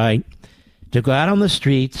Amendment right to go out on the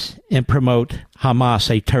streets and promote Hamas,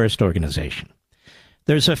 a terrorist organization.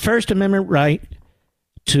 There's a First Amendment right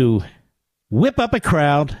to whip up a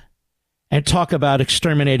crowd and talk about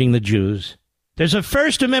exterminating the Jews. There's a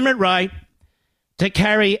First Amendment right to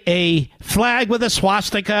carry a flag with a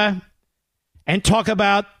swastika and talk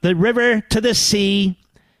about the river to the sea.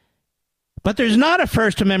 But there's not a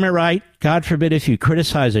First Amendment right, God forbid, if you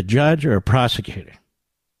criticize a judge or a prosecutor.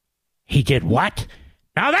 He did what?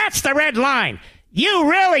 Now that's the red line. You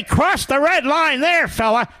really crossed the red line there,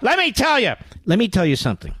 fella. Let me tell you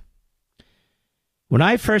something. When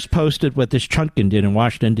I first posted what this Chutkan did in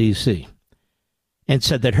Washington, D.C., and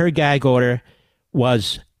said that her gag order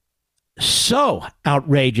was so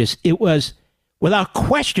outrageous, it was without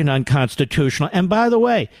question unconstitutional. And by the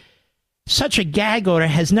way, such a gag order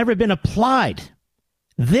has never been applied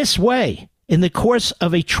this way in the course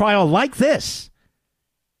of a trial like this.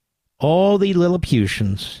 All the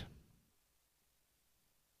Lilliputians,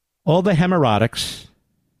 all the hemorrhoics.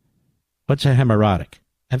 What's a hemorrhoic?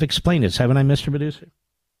 I've explained this, haven't I, Mr. Producer?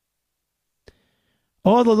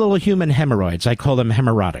 All the little human hemorrhoids, I call them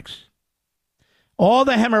hemorrhoics. All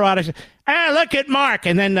the hemorrhoics. Look at Mark.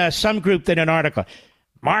 And then some group did an article.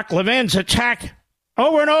 Mark Levin's attacked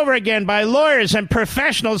over and over again by lawyers and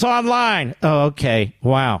professionals online. Oh, okay.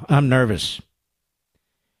 Wow. I'm nervous.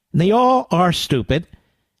 And they all are stupid.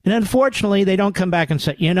 And unfortunately, they don't come back and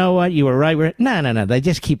say, you know what, you were right. No. They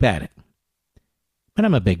just keep at it. But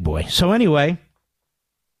I'm a big boy. So anyway,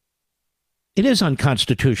 it is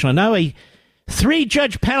unconstitutional. Now a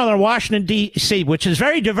 3-judge panel in Washington, D.C., which is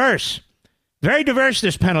very diverse. Very diverse,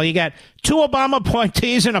 this panel. You got 2 Obama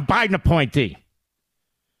appointees and a Biden appointee.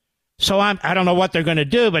 So I don't know what they're going to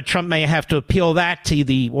do, but Trump may have to appeal that to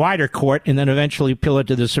the wider court and then eventually appeal it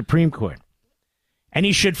to the Supreme Court. And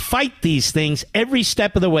he should fight these things every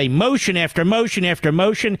step of the way, motion after motion after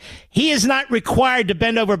motion. He is not required to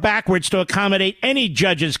bend over backwards to accommodate any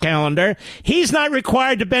judge's calendar. He's not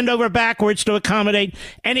required to bend over backwards to accommodate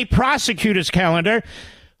any prosecutor's calendar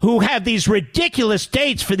who have these ridiculous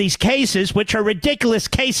dates for these cases, which are ridiculous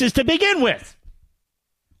cases to begin with.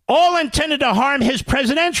 All intended to harm his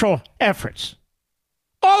presidential efforts.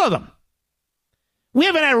 All of them. We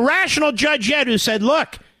haven't had a rational judge yet who said,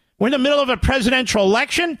 look, we're in the middle of a presidential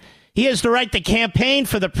election. He has the right to campaign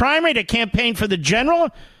for the primary, to campaign for the general.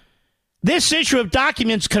 This issue of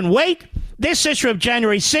documents can wait. This issue of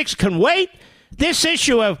January 6th can wait. This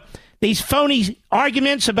issue of these phony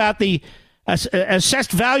arguments about the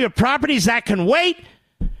assessed value of properties, that can wait.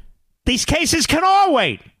 These cases can all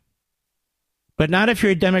wait. But not if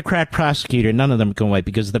you're a Democrat prosecutor. None of them can wait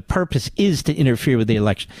because the purpose is to interfere with the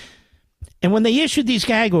election. And when they issued these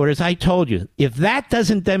gag orders, I told you, if that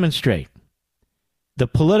doesn't demonstrate the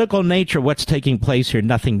political nature of what's taking place here,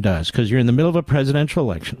 nothing does, because you're in the middle of a presidential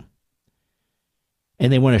election.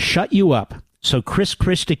 And they want to shut you up so Chris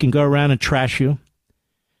Christie can go around and trash you,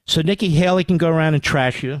 so Nikki Haley can go around and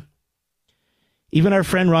trash you. Even our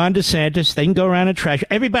friend Ron DeSantis, they can go around and trash you.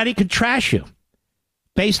 Everybody can trash you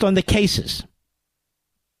based on the cases.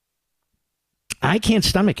 I can't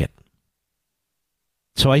stomach it.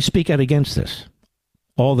 So I speak out against this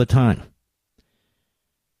all the time.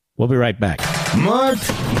 We'll be right back. Mark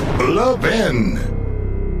Levin.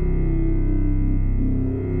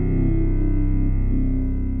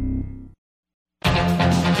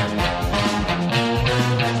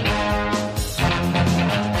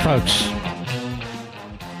 Folks,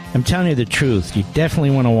 I'm telling you the truth. You definitely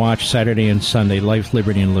want to watch Saturday and Sunday, Life,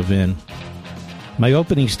 Liberty, and Levin. My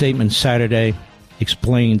opening statement Saturday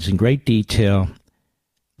explains in great detail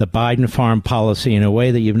the Biden foreign policy in a way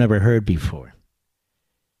that you've never heard before.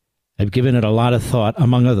 I've given it a lot of thought,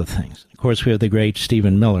 among other things. Of course, we have the great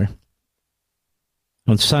Stephen Miller.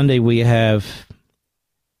 On Sunday, we have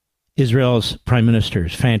Israel's prime minister,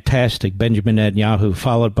 fantastic, Benjamin Netanyahu,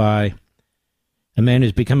 followed by a man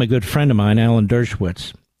who's become a good friend of mine, Alan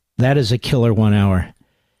Dershowitz. That is a killer 1 hour.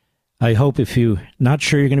 I hope if you're not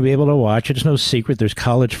sure you're going to be able to watch, it's no secret. There's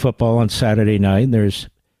college football on Saturday night. There's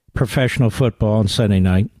professional football on Sunday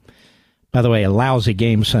night. By the way, a lousy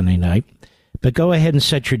game Sunday night. But go ahead and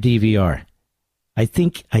set your DVR. I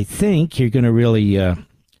think you're going to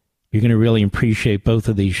really appreciate both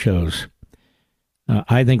of these shows.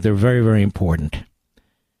 I think they're very, very important.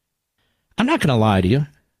 I'm not going to lie to you.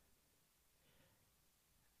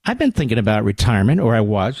 I've been thinking about retirement, or I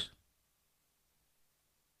was.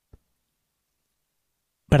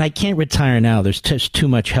 But I can't retire now. There's just too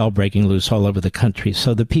much hell breaking loose all over the country.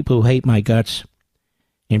 So the people who hate my guts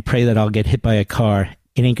and pray that I'll get hit by a car,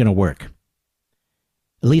 it ain't going to work.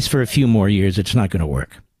 At least for a few more years, it's not going to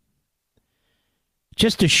work.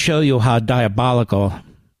 Just to show you how diabolical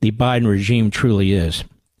the Biden regime truly is,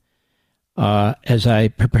 as I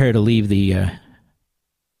prepare to leave the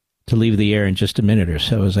air in just a minute or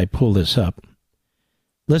so, as I pull this up,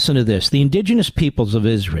 listen to this. The indigenous peoples of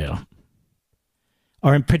Israel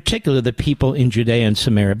are in particular the people in Judea and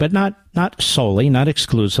Samaria, but not solely, not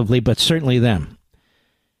exclusively, but certainly them.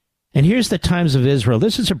 And here's the Times of Israel.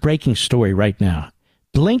 This is a breaking story right now.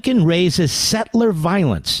 Blinken raises settler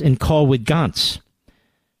violence in call with Gantz,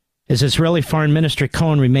 as Israeli Foreign Minister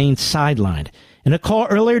Cohen remains sidelined. In a call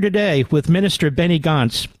earlier today with Minister Benny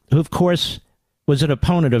Gantz, who of course was an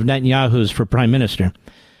opponent of Netanyahu's for prime minister,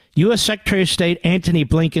 U.S. Secretary of State Antony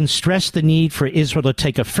Blinken stressed the need for Israel to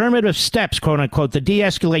take affirmative steps, quote unquote, to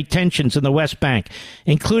de-escalate tensions in the West Bank,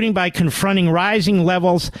 including by confronting rising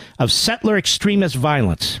levels of settler extremist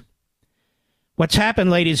violence. What's happened,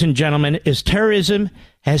 ladies and gentlemen, is terrorism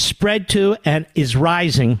has spread to and is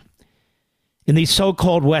rising in the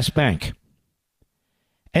so-called West Bank.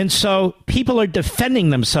 And so people are defending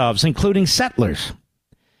themselves, including settlers.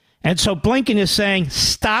 And so Blinken is saying,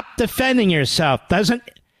 stop defending yourself.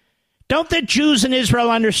 Don't the Jews in Israel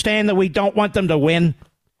understand that we don't want them to win?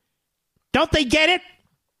 Don't they get it?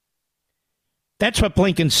 That's what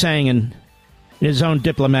Blinken's saying in his own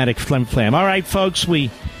diplomatic flim-flam. All right, folks, we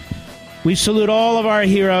salute all of our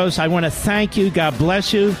heroes. I want to thank you. God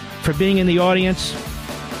bless you for being in the audience.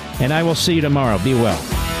 And I will see you tomorrow. Be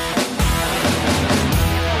well.